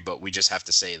country. But we just have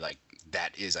to say, like,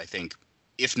 that is, I think,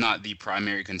 if not the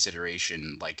primary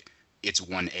consideration, like it's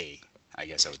 1A, I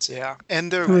guess I would say. Yeah, and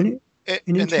they're So an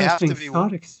and they have to interesting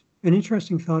be. an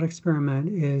interesting thought experiment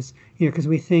is, because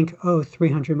we think, oh,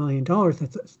 $300 million,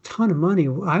 that's a ton of money.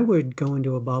 I would go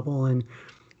into a bubble and,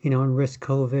 and risk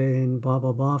COVID and blah,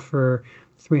 blah, blah for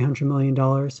 $300 million.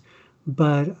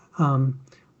 But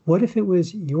what if it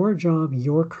was your job,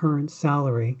 your current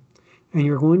salary, and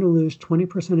you're going to lose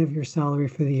 20% of your salary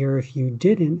for the year if you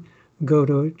didn't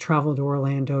travel to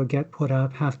Orlando, get put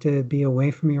up, have to be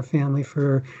away from your family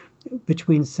for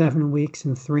between 7 weeks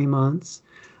and 3 months,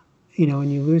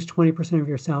 and you lose 20% of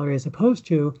your salary, as opposed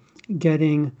to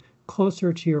getting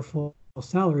closer to your full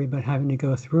salary, but having to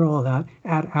go through all that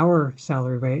at our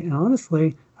salary rate. And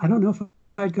honestly, I don't know if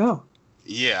I'd go.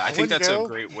 Yeah, I think that's a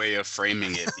great way of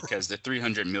framing it, because the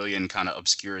 300 million kind of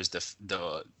obscures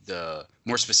the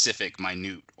more specific,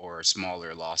 minute or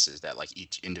smaller losses that like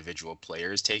each individual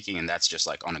player is taking, and that's just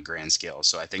like on a grand scale.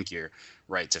 So I think you're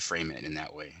right to frame it in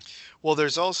that way. Well,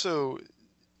 there's also,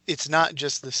 it's not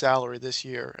just the salary this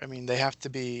year. I mean, they have to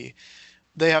be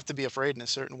afraid in a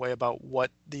certain way about what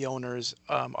the owners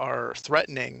are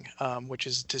threatening, which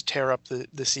is to tear up the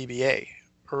CBA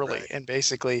early. Right. And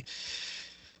basically,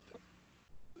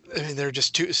 I mean, there are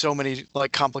just so many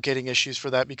like complicating issues for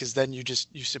that, because then you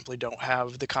simply don't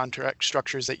have the contract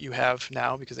structures that you have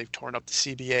now, because they've torn up the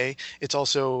CBA. It's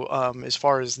also, as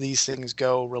far as these things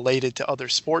go, related to other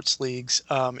sports leagues,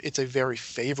 it's a very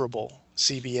favorable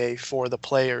CBA for the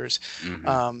players.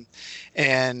 Mm-hmm.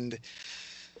 And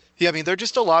yeah, I mean, there are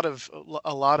just a lot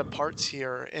of parts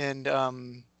here. And I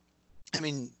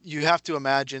mean, you have to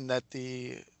imagine that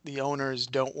the owners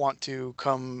don't want to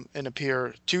come and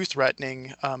appear too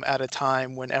threatening at a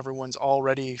time when everyone's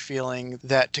already feeling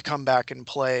that to come back and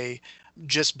play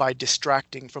just by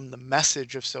distracting from the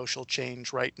message of social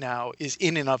change right now is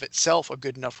in and of itself a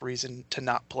good enough reason to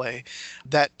not play.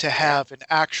 That to have an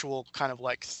actual kind of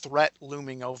like threat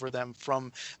looming over them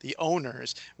from the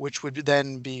owners, which would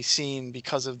then be seen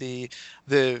because of the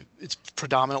it's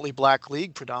predominantly black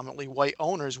league, predominantly white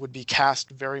owners, would be cast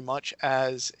very much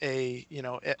as a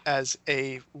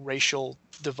racial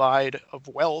divide of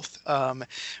wealth,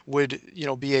 would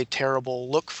be a terrible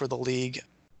look for the league.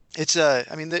 It's I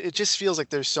mean, it just feels like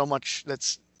there's so much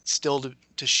that's still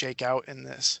to shake out in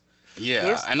this.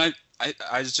 Yeah, and I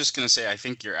was just gonna say, I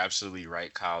think you're absolutely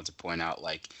right, Kyle, to point out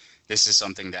like this is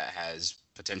something that has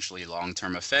potentially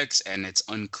long-term effects, and it's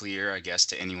unclear, I guess,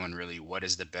 to anyone really what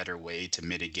is the better way to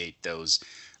mitigate those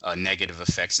negative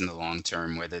effects in the long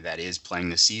term, whether that is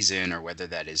playing the season or whether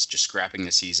that is just scrapping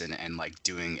the season and like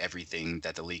doing everything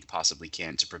that the league possibly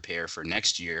can to prepare for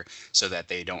next year, so that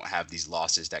they don't have these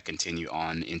losses that continue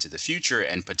on into the future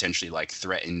and potentially like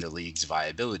threaten the league's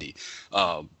viability.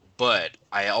 But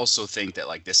I also think that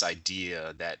like this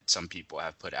idea that some people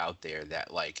have put out there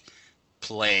that like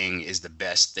playing is the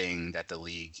best thing that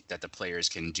the players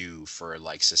can do for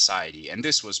like society, and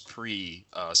this was pre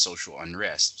social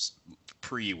unrest,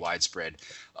 pre widespread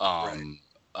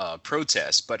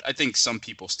protests, but I think some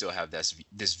people still have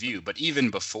this view. But even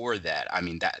before that, I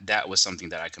mean, that was something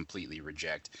that I completely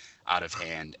reject out of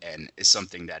hand, and is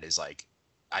something that is like,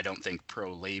 I don't think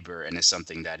pro labor, and is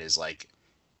something that is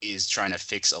trying to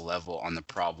fix a level on the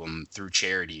problem through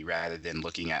charity rather than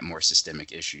looking at more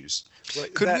systemic issues.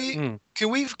 Can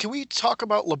we talk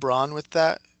about LeBron with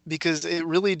that? Because it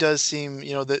really does seem,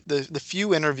 the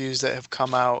few interviews that have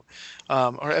come out,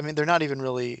 or I mean, they're not even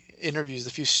really interviews,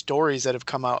 the few stories that have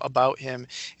come out about him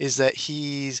is that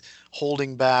he's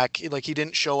holding back. Like, he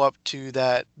didn't show up to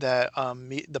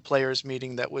the players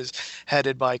meeting that was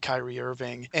headed by Kyrie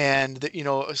Irving, and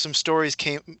some stories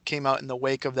came out in the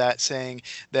wake of that saying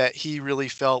that he really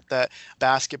felt that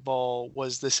basketball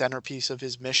was the centerpiece of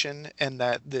his mission, and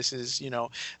that this is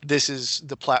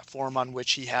the platform on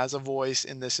which he has a voice,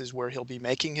 and this is where he'll be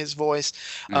making his voice.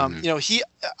 Mm-hmm.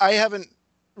 I haven't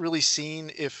really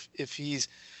seen if he's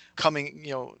coming,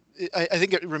 I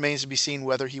think it remains to be seen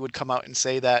whether he would come out and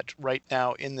say that right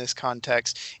now in this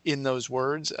context, in those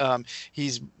words.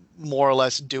 He's more or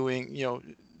less doing,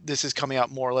 this is coming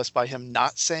out more or less by him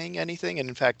not saying anything. And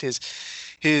in fact,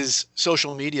 his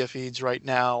social media feeds right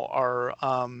now are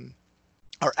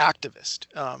activist,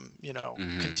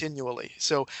 mm-hmm. continually.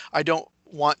 So I don't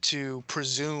want to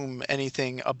presume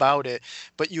anything about it,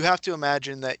 but you have to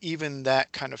imagine that even that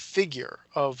kind of figure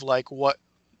of like what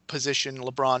position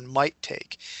LeBron might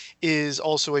take is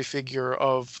also a figure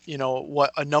of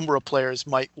what a number of players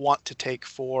might want to take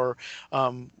for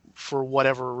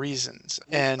whatever reasons.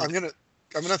 And I'm gonna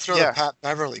throw the Pat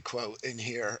Beverly quote in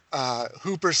here.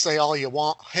 Hoopers say all you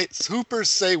want. Hoopers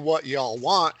say what y'all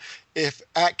want. If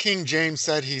at King James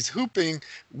said he's hooping,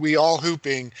 we all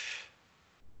hooping.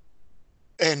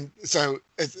 And so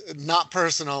it's not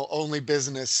personal, only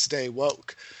business. Stay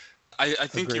woke. I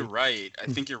think you're right. I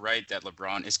think you're right that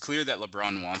it's clear that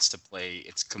LeBron wants to play.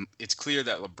 It's clear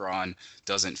that LeBron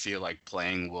doesn't feel like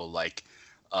playing will like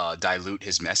dilute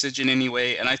his message in any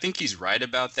way. And I think he's right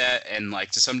about that. And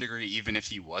like to some degree, even if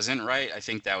he wasn't right, I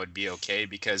think that would be okay,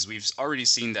 because we've already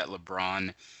seen that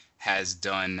LeBron has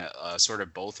done sort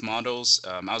of both models.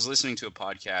 I was listening to a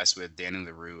podcast with Danny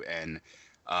LaRue and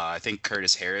I think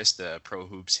Curtis Harris, the Pro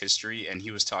Hoops History, and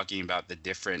he was talking about the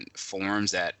different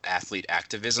forms that athlete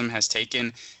activism has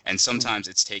taken. And sometimes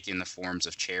it's taken the forms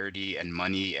of charity and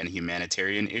money and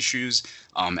humanitarian issues.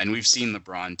 And we've seen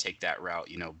LeBron take that route,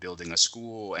 building a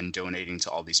school and donating to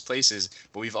all these places.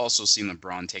 But we've also seen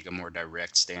LeBron take a more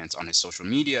direct stance on his social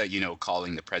media,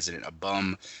 calling the president a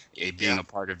bum, being a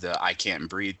part of the I Can't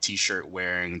Breathe t-shirt,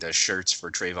 wearing the shirts for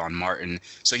Trayvon Martin.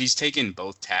 So he's taken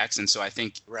both tacks. And so I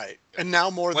think... Right. And now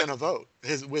more than a vote.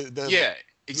 Yeah,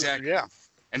 exactly. Yeah.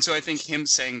 And so I think him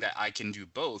saying that I can do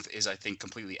both is, I think,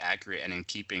 completely accurate and in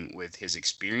keeping with his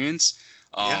experience.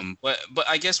 But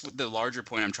I guess the larger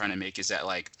point I'm trying to make is that,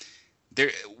 like,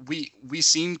 we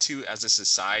seem to, as a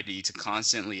society, to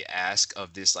constantly ask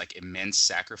of this, like, immense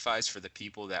sacrifice for the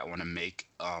people that want to make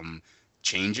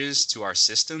changes to our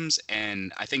systems.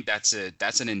 And I think that's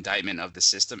an indictment of the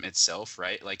system itself,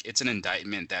 right? Like, it's an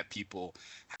indictment that people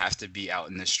have to be out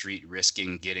in the street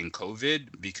risking getting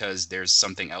COVID because there's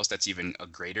something else that's even a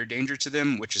greater danger to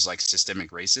them, which is like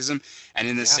systemic racism. And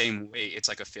in the same way, it's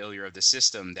like a failure of the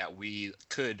system that we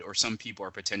could, or some people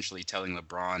are potentially telling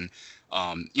LeBron,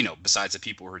 besides the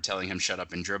people who are telling him shut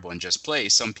up and dribble and just play,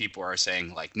 some people are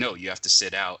saying, like, no, you have to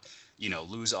sit out,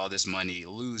 lose all this money,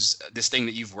 lose this thing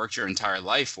that you've worked your entire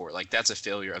life for. Like, that's a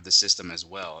failure of the system as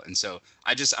well. And so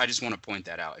I just want to point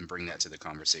that out and bring that to the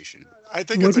conversation. I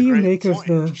think it's a great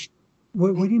point.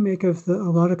 What do you make of a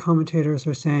lot of commentators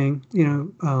are saying,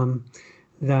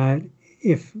 that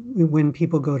when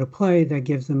people go to play, that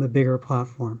gives them a bigger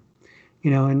platform,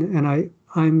 and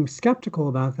I'm skeptical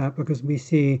about that because we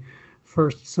see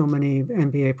first so many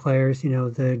NBA players,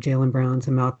 the Jaylen Browns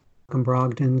and Malcolm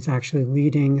Brogdon's actually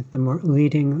leading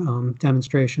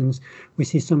demonstrations. We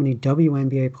see so many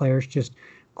WNBA players just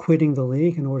quitting the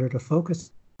league in order to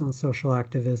focus on social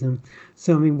activism.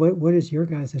 So, I mean, what is your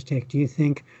guys' take? Do you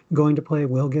think going to play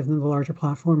will give them the larger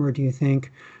platform, or do you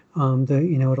think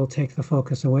it'll take the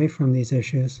focus away from these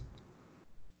issues?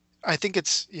 I think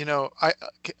it's,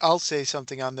 I'll say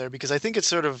something on there because I think it's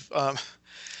sort of,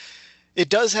 it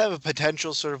does have a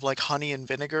potential sort of like honey and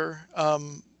vinegar,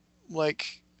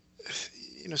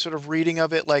 sort of reading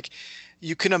of it. Like,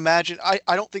 you can imagine,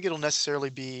 I don't think it'll necessarily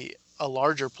be a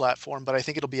larger platform, but I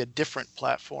think it'll be a different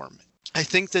platform. I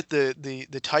think that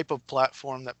the type of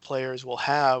platform that players will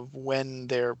have when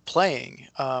they're playing,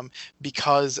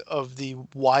 because of the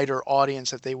wider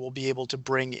audience that they will be able to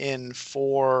bring in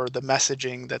for the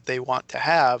messaging that they want to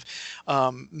have,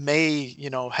 may,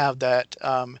 have that,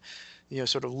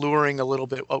 sort of luring a little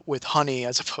bit with honey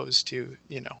as opposed to,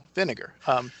 vinegar,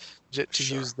 to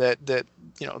use that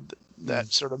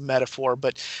sort of metaphor.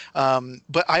 But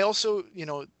I also,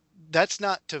 that's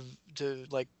not to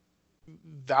like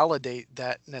validate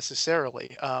that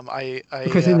necessarily.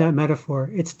 Because in that metaphor,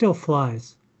 it still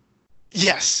flies.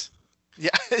 Yes. Yeah.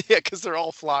 Yeah. Because they're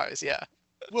all flies. Yeah.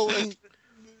 Well, and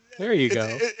there you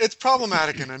go. It's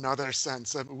problematic in another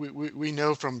sense. We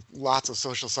know from lots of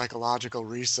social psychological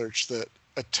research that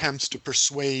attempts to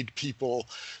persuade people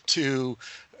to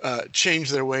change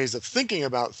their ways of thinking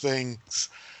about things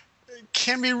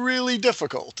can be really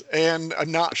difficult. And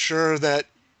I'm not sure that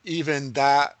even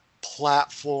that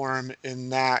platform in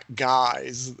that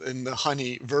guise, in the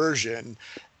honey version,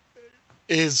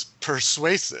 is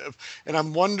persuasive. And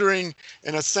I'm wondering,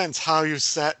 in a sense, how you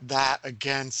set that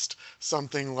against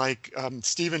something like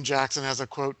Steven Jackson has a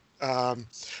quote,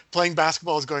 playing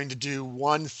basketball is going to do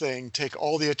one thing, take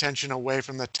all the attention away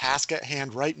from the task at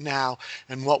hand right now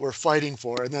and what we're fighting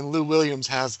for. And then Lou Williams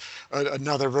has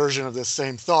another version of this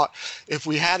same thought. If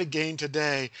we had a game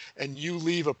today and you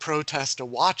leave a protest to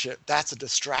watch it, that's a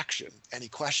distraction. Any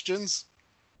questions?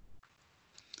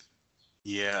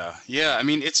 Yeah. I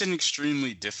mean, it's an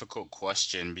extremely difficult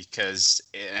question because,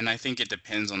 and I think it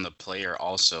depends on the player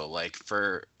also. Like,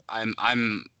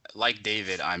 I'm like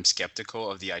David, I'm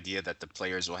skeptical of the idea that the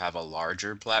players will have a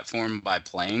larger platform by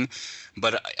playing,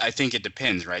 but I think it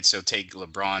depends, right? So take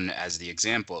LeBron as the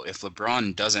example. If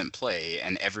LeBron doesn't play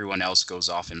and everyone else goes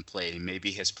off and play,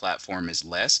 maybe his platform is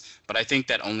less, but I think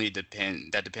that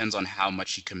depends on how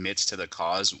much he commits to the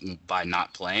cause by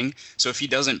not playing. So if he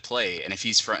doesn't play and if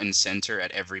he's front and center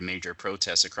at every major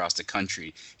protest across the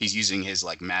country, he's using his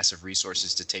like massive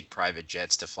resources to take private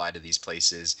jets to fly to these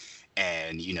places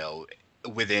and,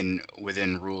 within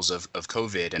rules of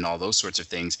COVID and all those sorts of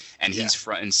things. And he's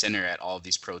front and center at all of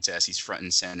these protests. He's front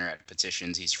and center at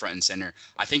petitions. He's front and center.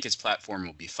 I think his platform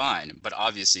will be fine. But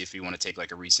obviously, if you want to take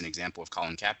like a recent example of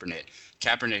Colin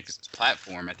Kaepernick's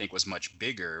platform, I think was much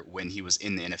bigger when he was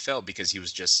in the NFL because he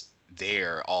was just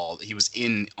there he was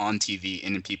on TV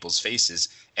in people's faces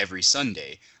every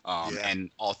Sunday,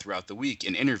 and all throughout the week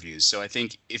in interviews. So I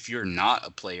think if you're not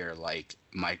a player like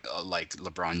like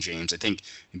LeBron James, I think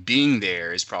being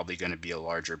there is probably going to be a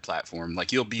larger platform.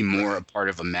 Like, you'll be more a part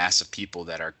of a mass of people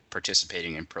that are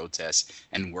participating in protests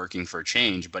and working for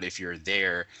change. But if you're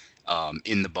there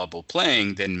in the bubble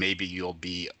playing, then maybe you'll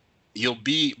be.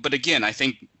 But again, I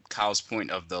think Kyle's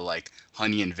point of the like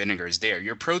honey and vinegar is there.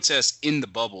 Your protest in the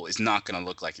bubble is not going to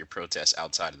look like your protest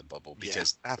outside of the bubble,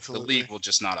 because the league will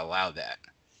just not allow that.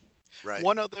 Right.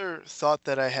 One other thought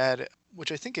that I had,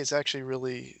 which I think is actually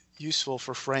really useful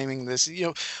for framing this,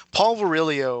 Paul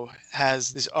Virilio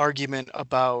has this argument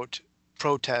about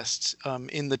protests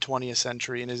in the 20th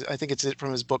century, and I think it's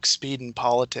from his book Speed and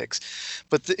Politics.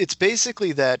 But it's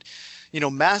basically that,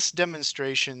 mass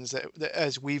demonstrations that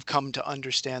as we've come to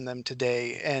understand them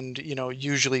today, and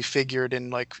usually figured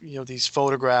in these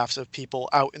photographs of people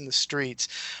out in the streets,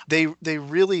 they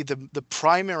really, the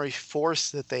primary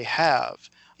force that they have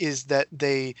is that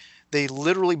they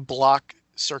literally block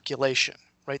circulation.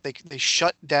 Right? They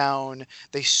shut down,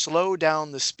 they slow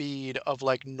down the speed of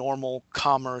normal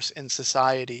commerce in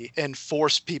society and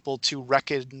force people to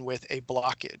reckon with a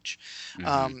blockage.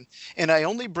 Mm-hmm. And I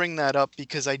only bring that up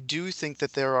because I do think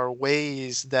that there are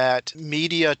ways that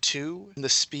media too, the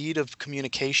speed of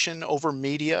communication over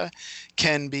media,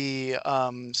 can be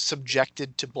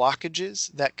subjected to blockages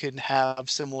that can have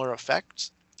similar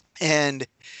effects. And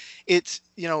it's,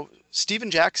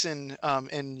 Stephen Jackson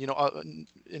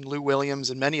and Lou Williams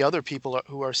and many other people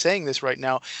who are saying this right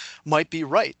now might be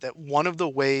right, that one of the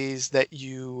ways that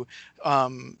you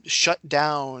shut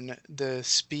down the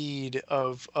speed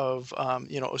of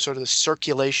sort of the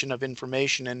circulation of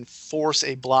information and force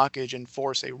a blockage and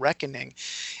force a reckoning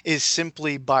is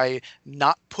simply by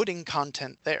not putting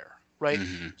content there. Right.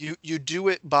 Mm-hmm. You do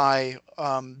it by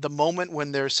the moment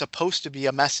when there's supposed to be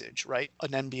a message, right?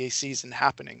 An NBA season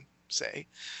happening, say,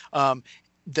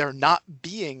 there not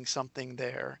being something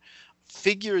there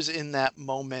figures in that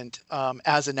moment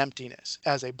as an emptiness,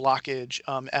 as a blockage,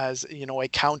 as a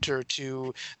counter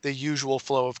to the usual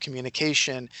flow of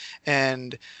communication,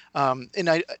 and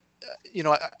I.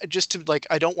 Just to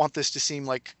I don't want this to seem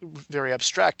very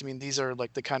abstract. I mean, these are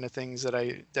the kind of things that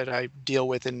I deal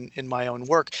with in my own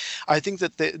work. I think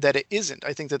that it isn't.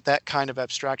 I think that kind of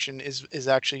abstraction is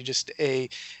actually just a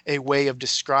way of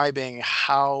describing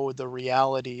how the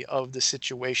reality of the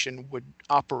situation would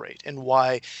operate, and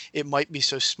why it might be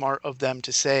so smart of them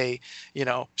to say,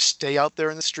 stay out there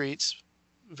in the streets,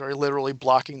 very literally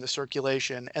blocking the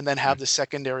circulation, and then have the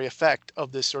secondary effect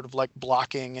of this sort of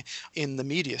blocking in the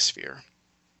media sphere.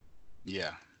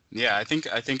 Yeah, I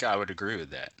think I would agree with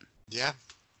that. Yeah,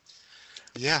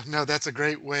 no, that's a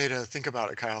great way to think about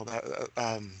it, Kyle.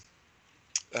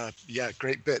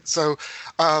 Great bit. So,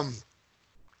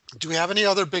 do we have any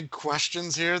other big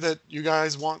questions here that you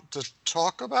guys want to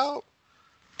talk about?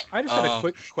 I just had a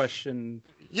quick question.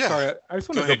 Yeah. Sorry, I just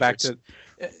want to go back to,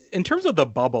 in terms of the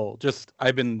bubble,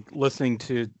 I've been listening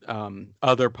to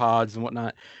other pods and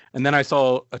whatnot, and then I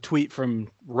saw a tweet from,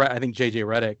 I think, JJ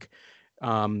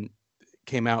Redick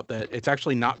came out that it's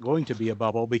actually not going to be a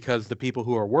bubble because the people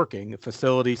who are working, the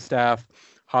facility staff,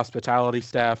 hospitality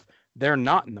staff, they're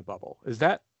not in the bubble. Is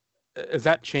that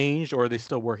changed, or are they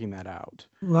still working that out?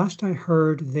 Last I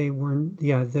heard, they weren't.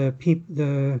 Yeah,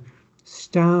 the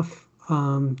staff,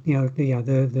 the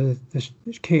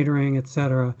catering,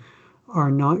 etc.,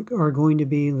 are going to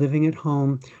be living at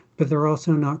home, but they're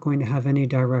also not going to have any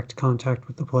direct contact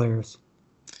with the players.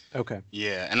 Okay.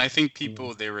 Yeah, and I think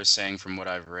people, they were saying, from what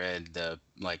I've read,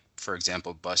 for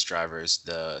example, bus drivers,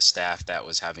 the staff that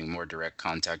was having more direct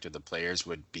contact with the players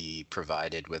would be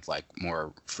provided with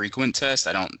more frequent tests.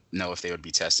 I don't know if they would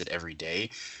be tested every day,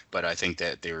 but I think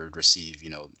that they would receive,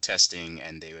 testing,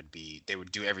 and they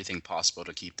would do everything possible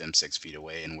to keep them 6 feet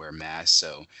away and wear masks.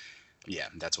 So yeah,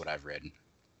 that's what I've read.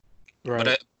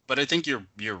 Right. But I think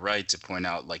you're right to point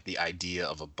out the idea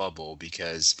of a bubble,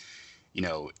 because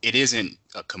it isn't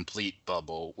a complete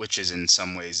bubble, which is in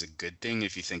some ways a good thing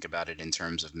if you think about it in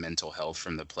terms of mental health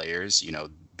from the players,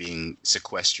 being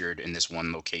sequestered in this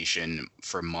one location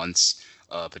for months,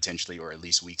 potentially, or at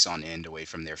least weeks on end, away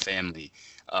from their family.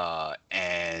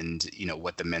 And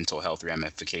what the mental health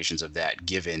ramifications of that,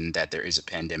 given that there is a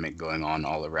pandemic going on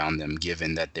all around them,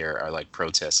 given that there are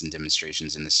protests and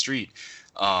demonstrations in the street.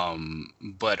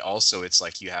 But also it's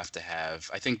like you have to have,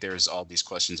 I think there's all these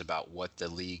questions about what the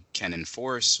league can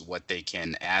enforce, what they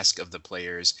can ask of the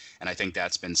players. And I think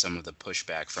that's been some of the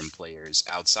pushback from players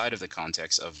outside of the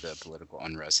context of the political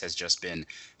unrest, has just been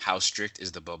how strict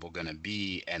is the bubble going to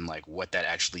be, and like what that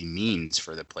actually means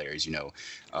for the players.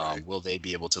 Will they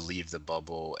be able to leave the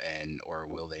bubble, or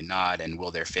will they not? And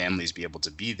will their families be able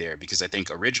to be there? Because I think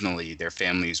originally their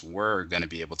families were going to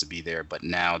be able to be there, but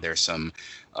now there's some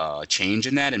change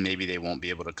in that, and maybe they won't be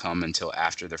able to come until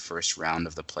after the first round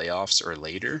of the playoffs or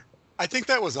later. I think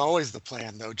that was always the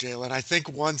plan, though, Jalen. I think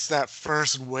once that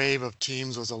first wave of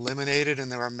teams was eliminated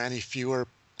and there were many fewer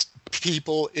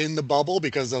people in the bubble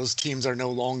because those teams are no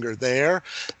longer there,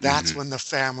 that's when the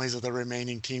families of the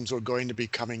remaining teams were going to be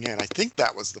coming in. I think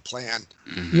that was the plan.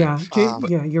 Yeah,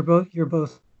 you're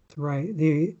both right.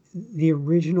 The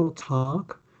original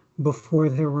talk before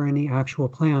there were any actual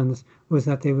plans was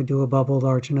that they would do a bubble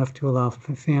large enough to allow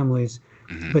families.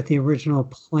 But the original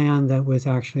plan that was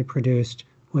actually produced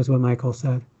was what Michael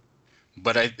said.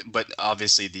 But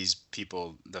obviously these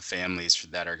people, the families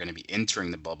that are going to be entering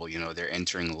the bubble, they're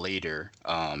entering later,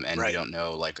 and we don't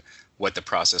know like what the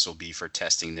process will be for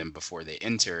testing them before they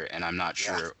enter, and I'm not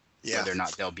sure whether or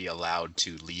not they'll be allowed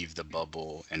to leave the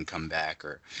bubble and come back,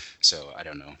 so I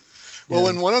don't know. Well,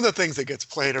 and one of the things that gets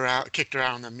kicked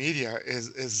around in the media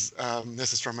is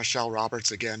this is from Michelle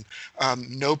Roberts again.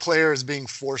 No player is being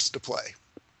forced to play.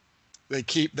 They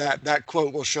keep that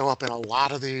quote will show up in a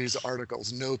lot of these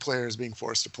articles. No player is being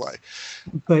forced to play.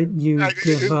 But you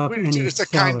give up any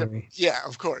salary.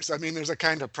 Of course. I mean, there's a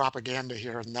kind of propaganda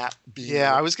here, and that being.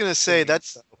 Yeah, I was going to say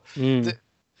that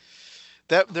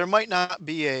there might not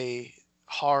be a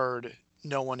hard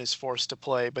no one is forced to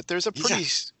play, but there's a pretty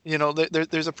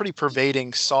there's a pretty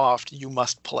pervading soft you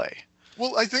must play.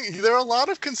 Well, I think there are a lot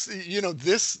of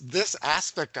this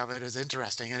aspect of it is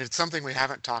interesting, and it's something we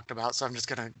haven't talked about, so I'm just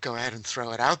going to go ahead and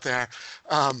throw it out there.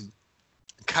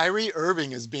 Kyrie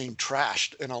Irving is being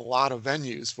trashed in a lot of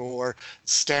venues for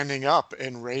standing up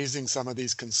and raising some of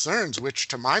these concerns, which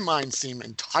to my mind seem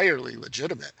entirely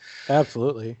legitimate.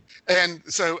 Absolutely. And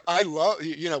so I love,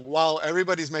 while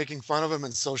everybody's making fun of him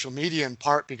in social media, in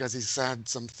part because he's said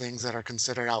some things that are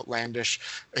considered outlandish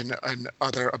and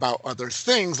about other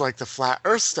things like the flat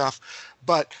earth stuff,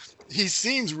 but he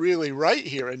seems really right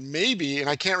here. And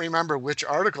I can't remember which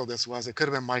article this was. It could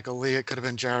have been Michael Lee. It could have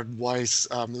been Jared Weiss.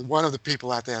 One of the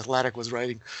people at The Athletic was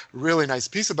writing a really nice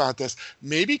piece about this.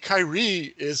 Maybe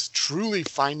Kyrie is truly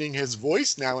finding his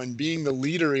voice now and being the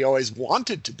leader he always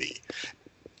wanted to be.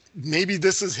 Maybe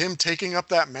this is him taking up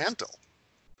that mantle.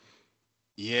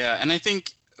 Yeah, and I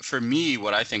think for me,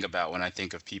 what I think about when I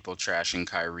think of people trashing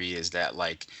Kyrie is that,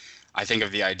 like, I think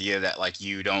of the idea that, like,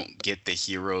 you don't get the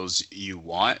heroes you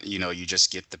want, you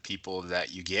just get the people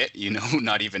that you get,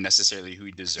 not even necessarily who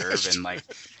you deserve. And like,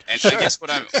 and I guess what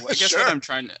I'm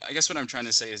trying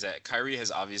to say is that Kyrie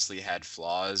has obviously had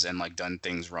flaws and like done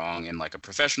things wrong in like a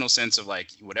professional sense of like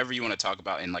whatever you want to talk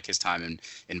about in like his time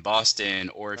in Boston,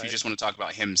 or if you just want to talk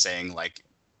about him saying like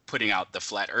putting out the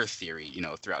flat earth theory,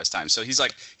 throughout his time. So he's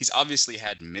obviously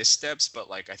had missteps, but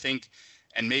like, I think,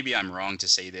 and maybe I'm wrong to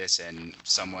say this, and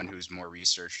someone who's more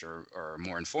researched or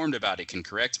more informed about it can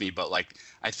correct me, but like,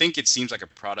 I think it seems like a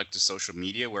product of social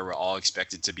media where we're all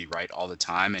expected to be right all the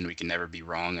time, and we can never be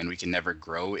wrong, and we can never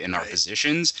grow in our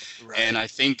positions. Right. And I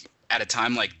think at a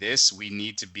time like this, we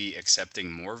need to be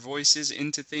accepting more voices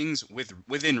into things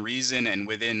within reason and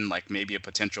within like maybe a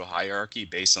potential hierarchy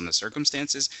based on the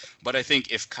circumstances. But I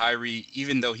think if Kyrie,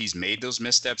 even though he's made those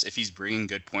missteps, if he's bringing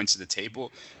good points to the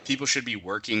table, people should be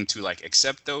working to like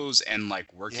accept those and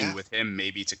like working with him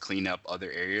maybe to clean up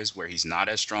other areas where he's not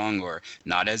as strong or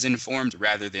not as informed,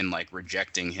 rather than like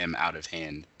rejecting him out of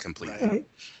hand completely. Right.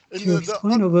 To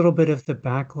explain a little bit of the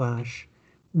backlash,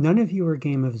 none of you are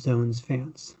Game of Zones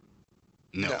fans.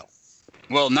 No.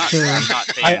 Well, I'm not fans.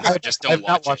 I just don't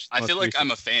watch it. I feel like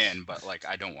I'm a fan, but like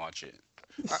I don't watch it.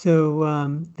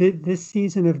 So this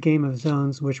season of Game of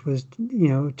Zones, which was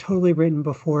totally written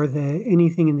before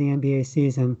anything in the NBA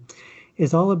season,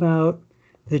 is all about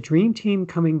the Dream Team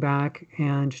coming back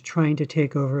and trying to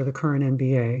take over the current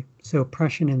NBA. So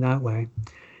oppression in that way,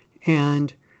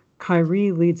 and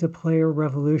Kyrie leads a player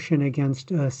revolution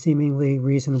against a seemingly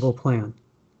reasonable plan.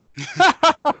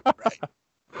 Right.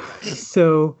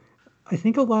 So I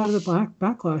think a lot of the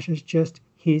backlash is just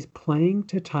he's playing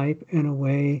to type in a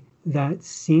way that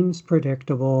seems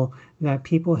predictable, that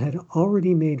people had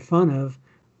already made fun of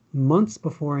months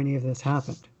before any of this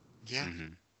happened. Yeah.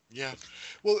 Yeah.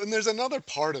 Well, and there's another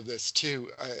part of this too.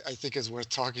 I think is worth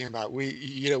talking about.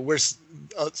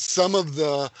 Some of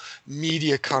the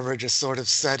media coverage is sort of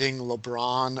setting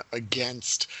LeBron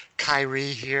against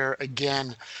Kyrie here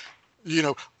again.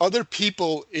 Other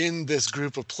people in this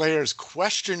group of players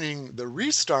questioning the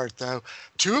restart, though,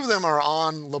 two of them are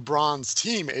on LeBron's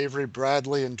team, Avery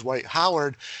Bradley and Dwight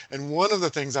Howard. And one of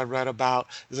the things I read about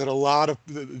is that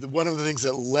one of the things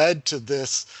that led to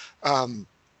this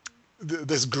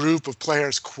this group of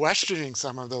players questioning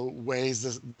some of the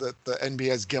ways that the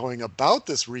NBA is going about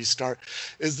this restart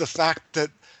is the fact that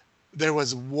there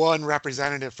was one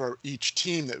representative for each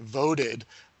team that voted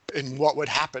in what would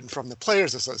happen from the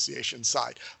Players Association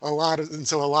side.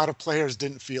 So a lot of players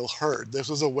didn't feel heard. This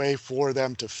was a way for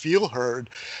them to feel heard,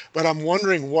 but I'm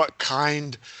wondering what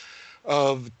kind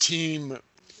of team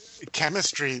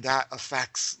chemistry that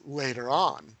affects later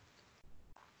on.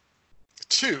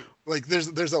 Too, like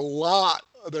there's a lot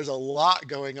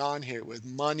going on here with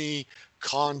money,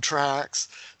 contracts,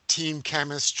 team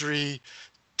chemistry,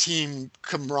 team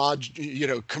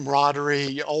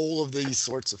camaraderie, all of these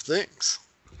sorts of things.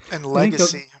 And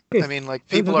legacy. I mean, like,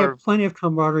 people are plenty of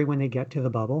camaraderie when they get to the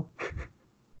bubble.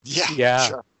 Yeah.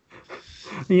 Sure.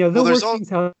 They'll work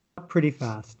things out pretty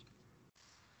fast.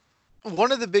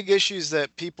 One of the big issues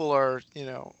that people are,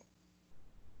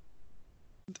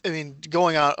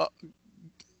 going out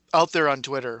there on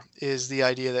Twitter is the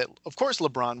idea that, of course,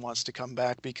 LeBron wants to come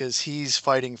back because he's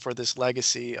fighting for this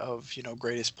legacy of,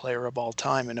 greatest player of all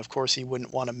time. And of course, he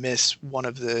wouldn't want to miss one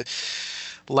of the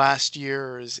last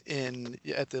years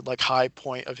at the high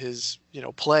point of his,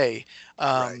 play.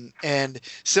 Right. And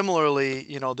similarly,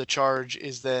 the charge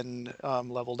is then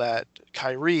leveled at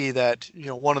Kyrie that,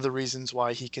 one of the reasons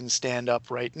why he can stand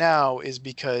up right now is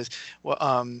because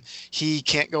he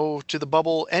can't go to the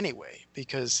bubble anyway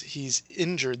because he's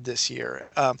injured this year.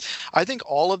 I think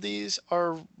all of these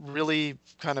are really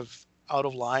kind of out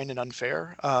of line and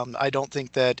unfair. I don't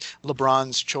think that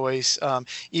LeBron's choice,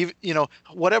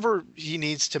 whatever he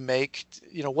needs to make,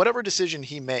 whatever decision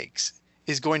he makes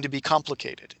is going to be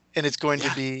complicated. And it's going to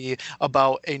be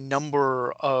about a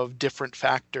number of different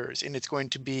factors. And it's going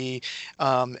to be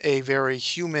a very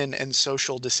human and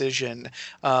social decision,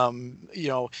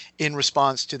 in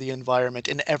response to the environment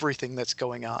and everything that's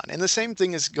going on. And the same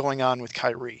thing is going on with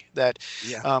Kyrie, that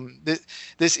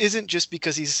this isn't just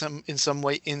because he's in some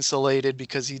way insulated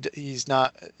because he's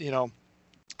not,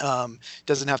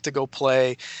 doesn't have to go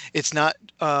play. It's not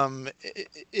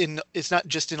it's not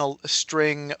just in a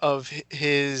string of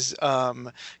his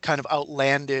kind of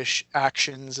outlandish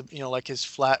actions, like his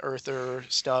flat earther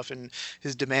stuff and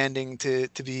his demanding to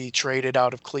be traded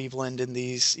out of Cleveland and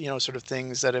these sort of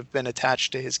things that have been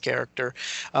attached to his character.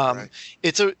 Right.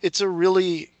 It's a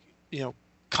really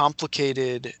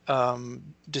complicated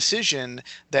decision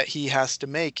that he has to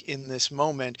make in this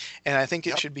moment, and I think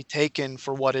it should be taken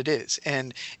for what it is,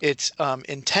 and its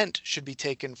intent should be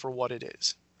taken for what it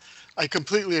is. I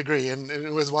completely agree, and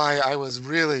it was why I was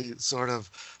really sort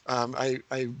of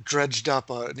I dredged up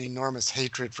an enormous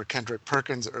hatred for Kendrick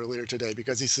Perkins earlier today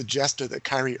because he suggested that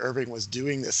Kyrie Irving was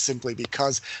doing this simply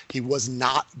because he was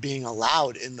not being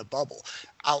allowed in the bubble.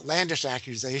 Outlandish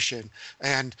accusation,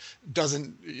 and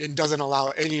doesn't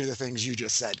allow any of the things you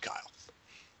just said, Kyle.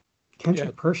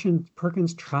 Kendrick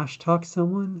Perkins trash talk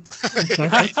someone?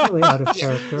 That's really out of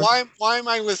character. Why am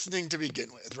I listening to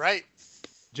begin with, right?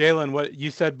 Jalen, what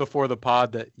you said before the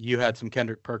pod that you had some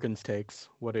Kendrick Perkins takes.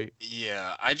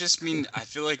 Yeah, I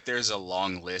feel like there's a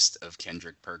long list of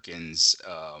Kendrick Perkins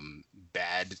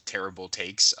bad, terrible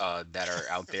takes that are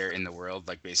out there in the world.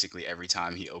 Like basically every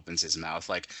time he opens his mouth,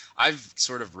 like I've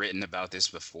sort of written about this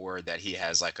before, that he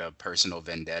has like a personal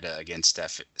vendetta against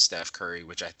Steph Curry,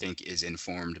 which I think is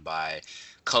informed by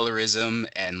colorism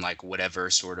and like whatever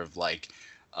sort of like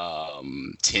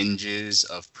tinges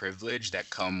of privilege that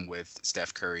come with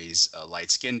Steph Curry's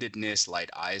light-skinnedness,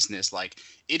 light-eyesness. Like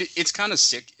it's kind of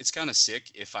sick. It's kind of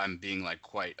sick, if I'm being like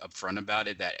quite upfront about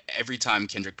it, that every time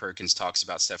Kendrick Perkins talks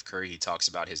about Steph Curry, he talks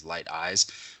about his light eyes,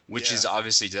 which is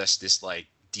obviously just this like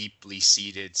deeply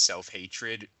seated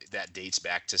self-hatred that dates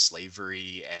back to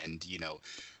slavery and,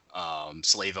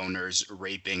 slave owners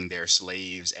raping their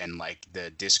slaves and like the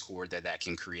discord that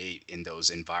can create in those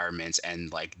environments. And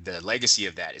like the legacy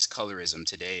of that is colorism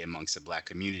today amongst the Black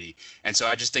community. And so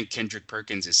I just think Kendrick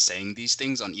Perkins is saying these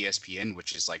things on ESPN,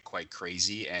 which is like quite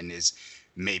crazy and is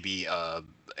maybe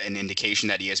an indication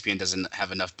that ESPN doesn't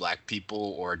have enough Black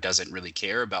people or doesn't really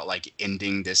care about like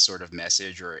ending this sort of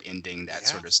message or ending that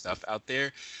sort of stuff out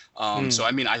there. So,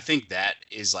 I mean, I think that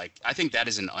is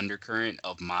an undercurrent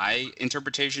of my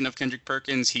interpretation of Kendrick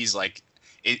Perkins. He's like,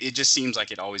 it just seems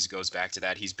like it always goes back to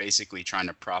that. He's basically trying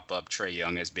to prop up Trae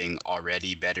Young as being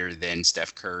already better than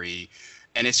Steph Curry.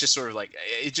 And it's just sort of like,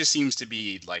 it just seems to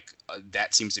be like,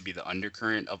 that seems to be the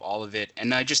undercurrent of all of it.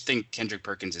 And I just think Kendrick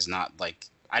Perkins is not like,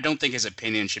 I don't think his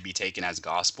opinion should be taken as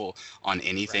gospel on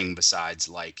anything besides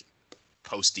like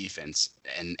post defense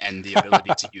and the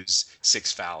ability to use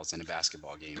 6 fouls in a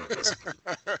basketball game.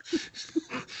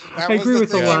 I agree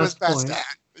with the last point.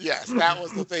 Yes, that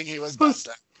was the thing he was best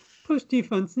at. Post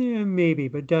defense, yeah, maybe,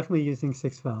 but definitely using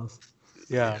 6 fouls.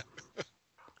 Yeah.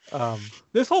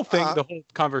 This whole thing, the whole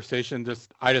conversation,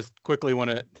 I just quickly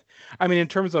want to, I mean, in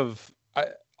terms of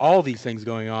all these things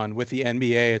going on with the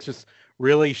NBA, it's just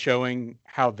really showing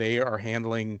how they are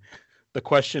handling the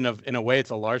question of, in a way, it's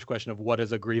a large question of what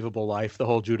is a grievable life, the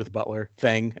whole Judith Butler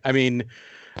thing. I mean,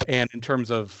 and in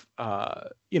terms of,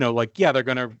 like, yeah, they're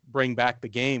going to bring back the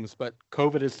games, but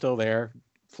COVID is still there.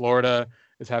 Florida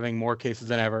is having more cases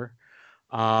than ever.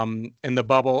 And the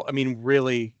bubble, I mean,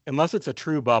 really, unless it's a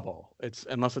true bubble,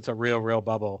 unless it's a real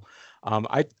bubble.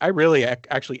 I really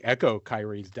actually echo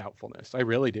Kyrie's doubtfulness. I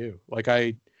really do. Like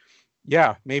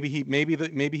maybe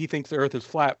he thinks the earth is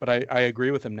flat, but I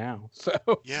agree with him now. So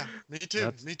yeah, me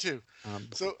too.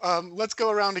 So let's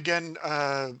go around again.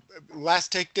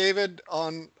 Last take, David,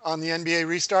 on the NBA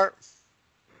restart.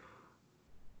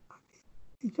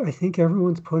 I think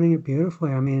everyone's putting it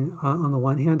beautifully. I mean, on the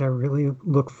one hand, I really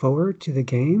look forward to the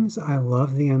games. I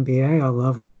love the NBA. I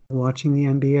love watching the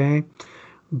NBA.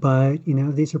 But,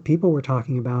 these are people we're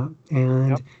talking about.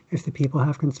 And if the people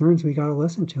have concerns, we got to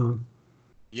listen to them.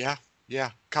 Yeah.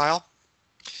 Kyle?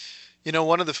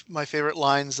 One of my favorite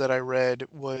lines that I read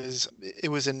was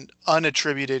an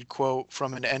unattributed quote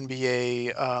from an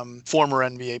former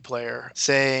NBA player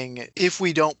saying, if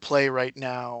we don't play right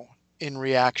now, in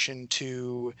reaction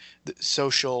to the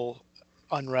social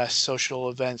unrest, social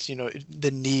events, the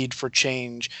need for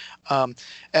change,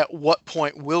 at what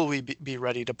point will we be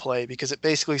ready to play? Because it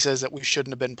basically says that we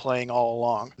shouldn't have been playing all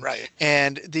along. Right.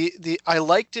 And I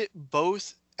liked it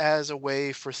both as a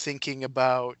way for thinking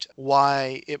about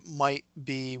why it might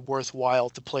be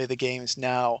worthwhile to play the games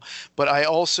now. But I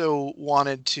also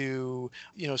wanted to,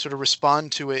 sort of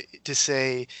respond to it to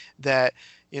say that,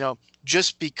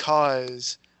 just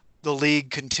because the league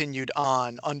continued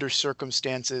on under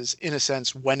circumstances, in a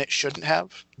sense, when it shouldn't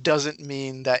have, doesn't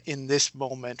mean that in this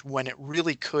moment, when it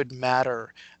really could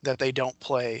matter that they don't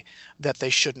play, that they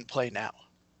shouldn't play now.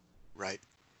 Right.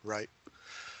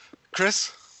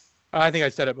 Chris? I think I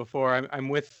said it before. I'm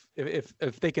with,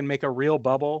 if they can make a real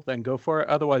bubble, then go for it.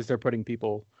 Otherwise, they're putting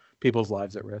people's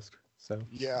lives at risk. So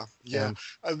yeah.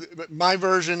 My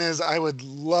version is I would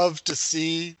love to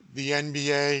see the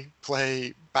NBA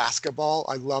play basketball.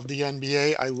 I love the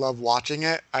NBA. I love watching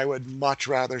it. I would much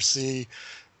rather see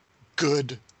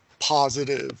good,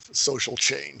 positive social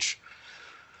change.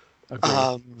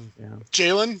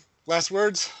 Jalen, last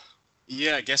words?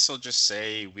 Yeah, I guess I'll just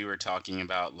say we were talking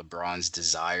about LeBron's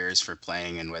desires for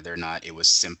playing and whether or not it was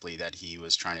simply that he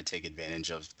was trying to take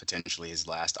advantage of potentially his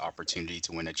last opportunity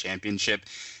to win a championship.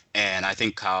 And I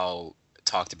think Kyle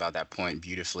talked about that point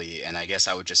beautifully. And I guess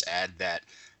I would just add that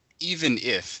even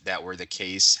if that were the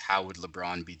case, how would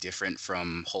LeBron be different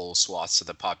from whole swaths of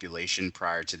the population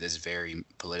prior to this very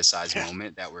politicized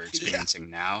moment that we're experiencing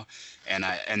now?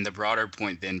 And the broader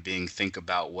point then being, think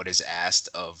about what is asked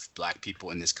of Black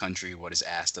people in this country, what is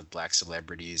asked of Black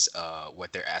celebrities,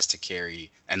 what they're asked to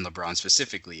carry, and LeBron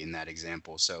specifically in that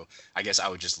example. So I guess I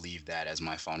would just leave that as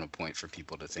my final point for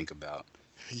people to think about.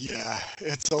 Yeah,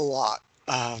 it's a lot.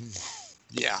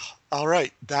 Yeah. All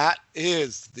right. That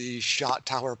is the Shot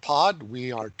Tower Pod.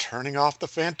 We are turning off the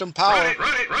Phantom Power.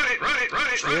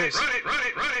 Cheers. Run it.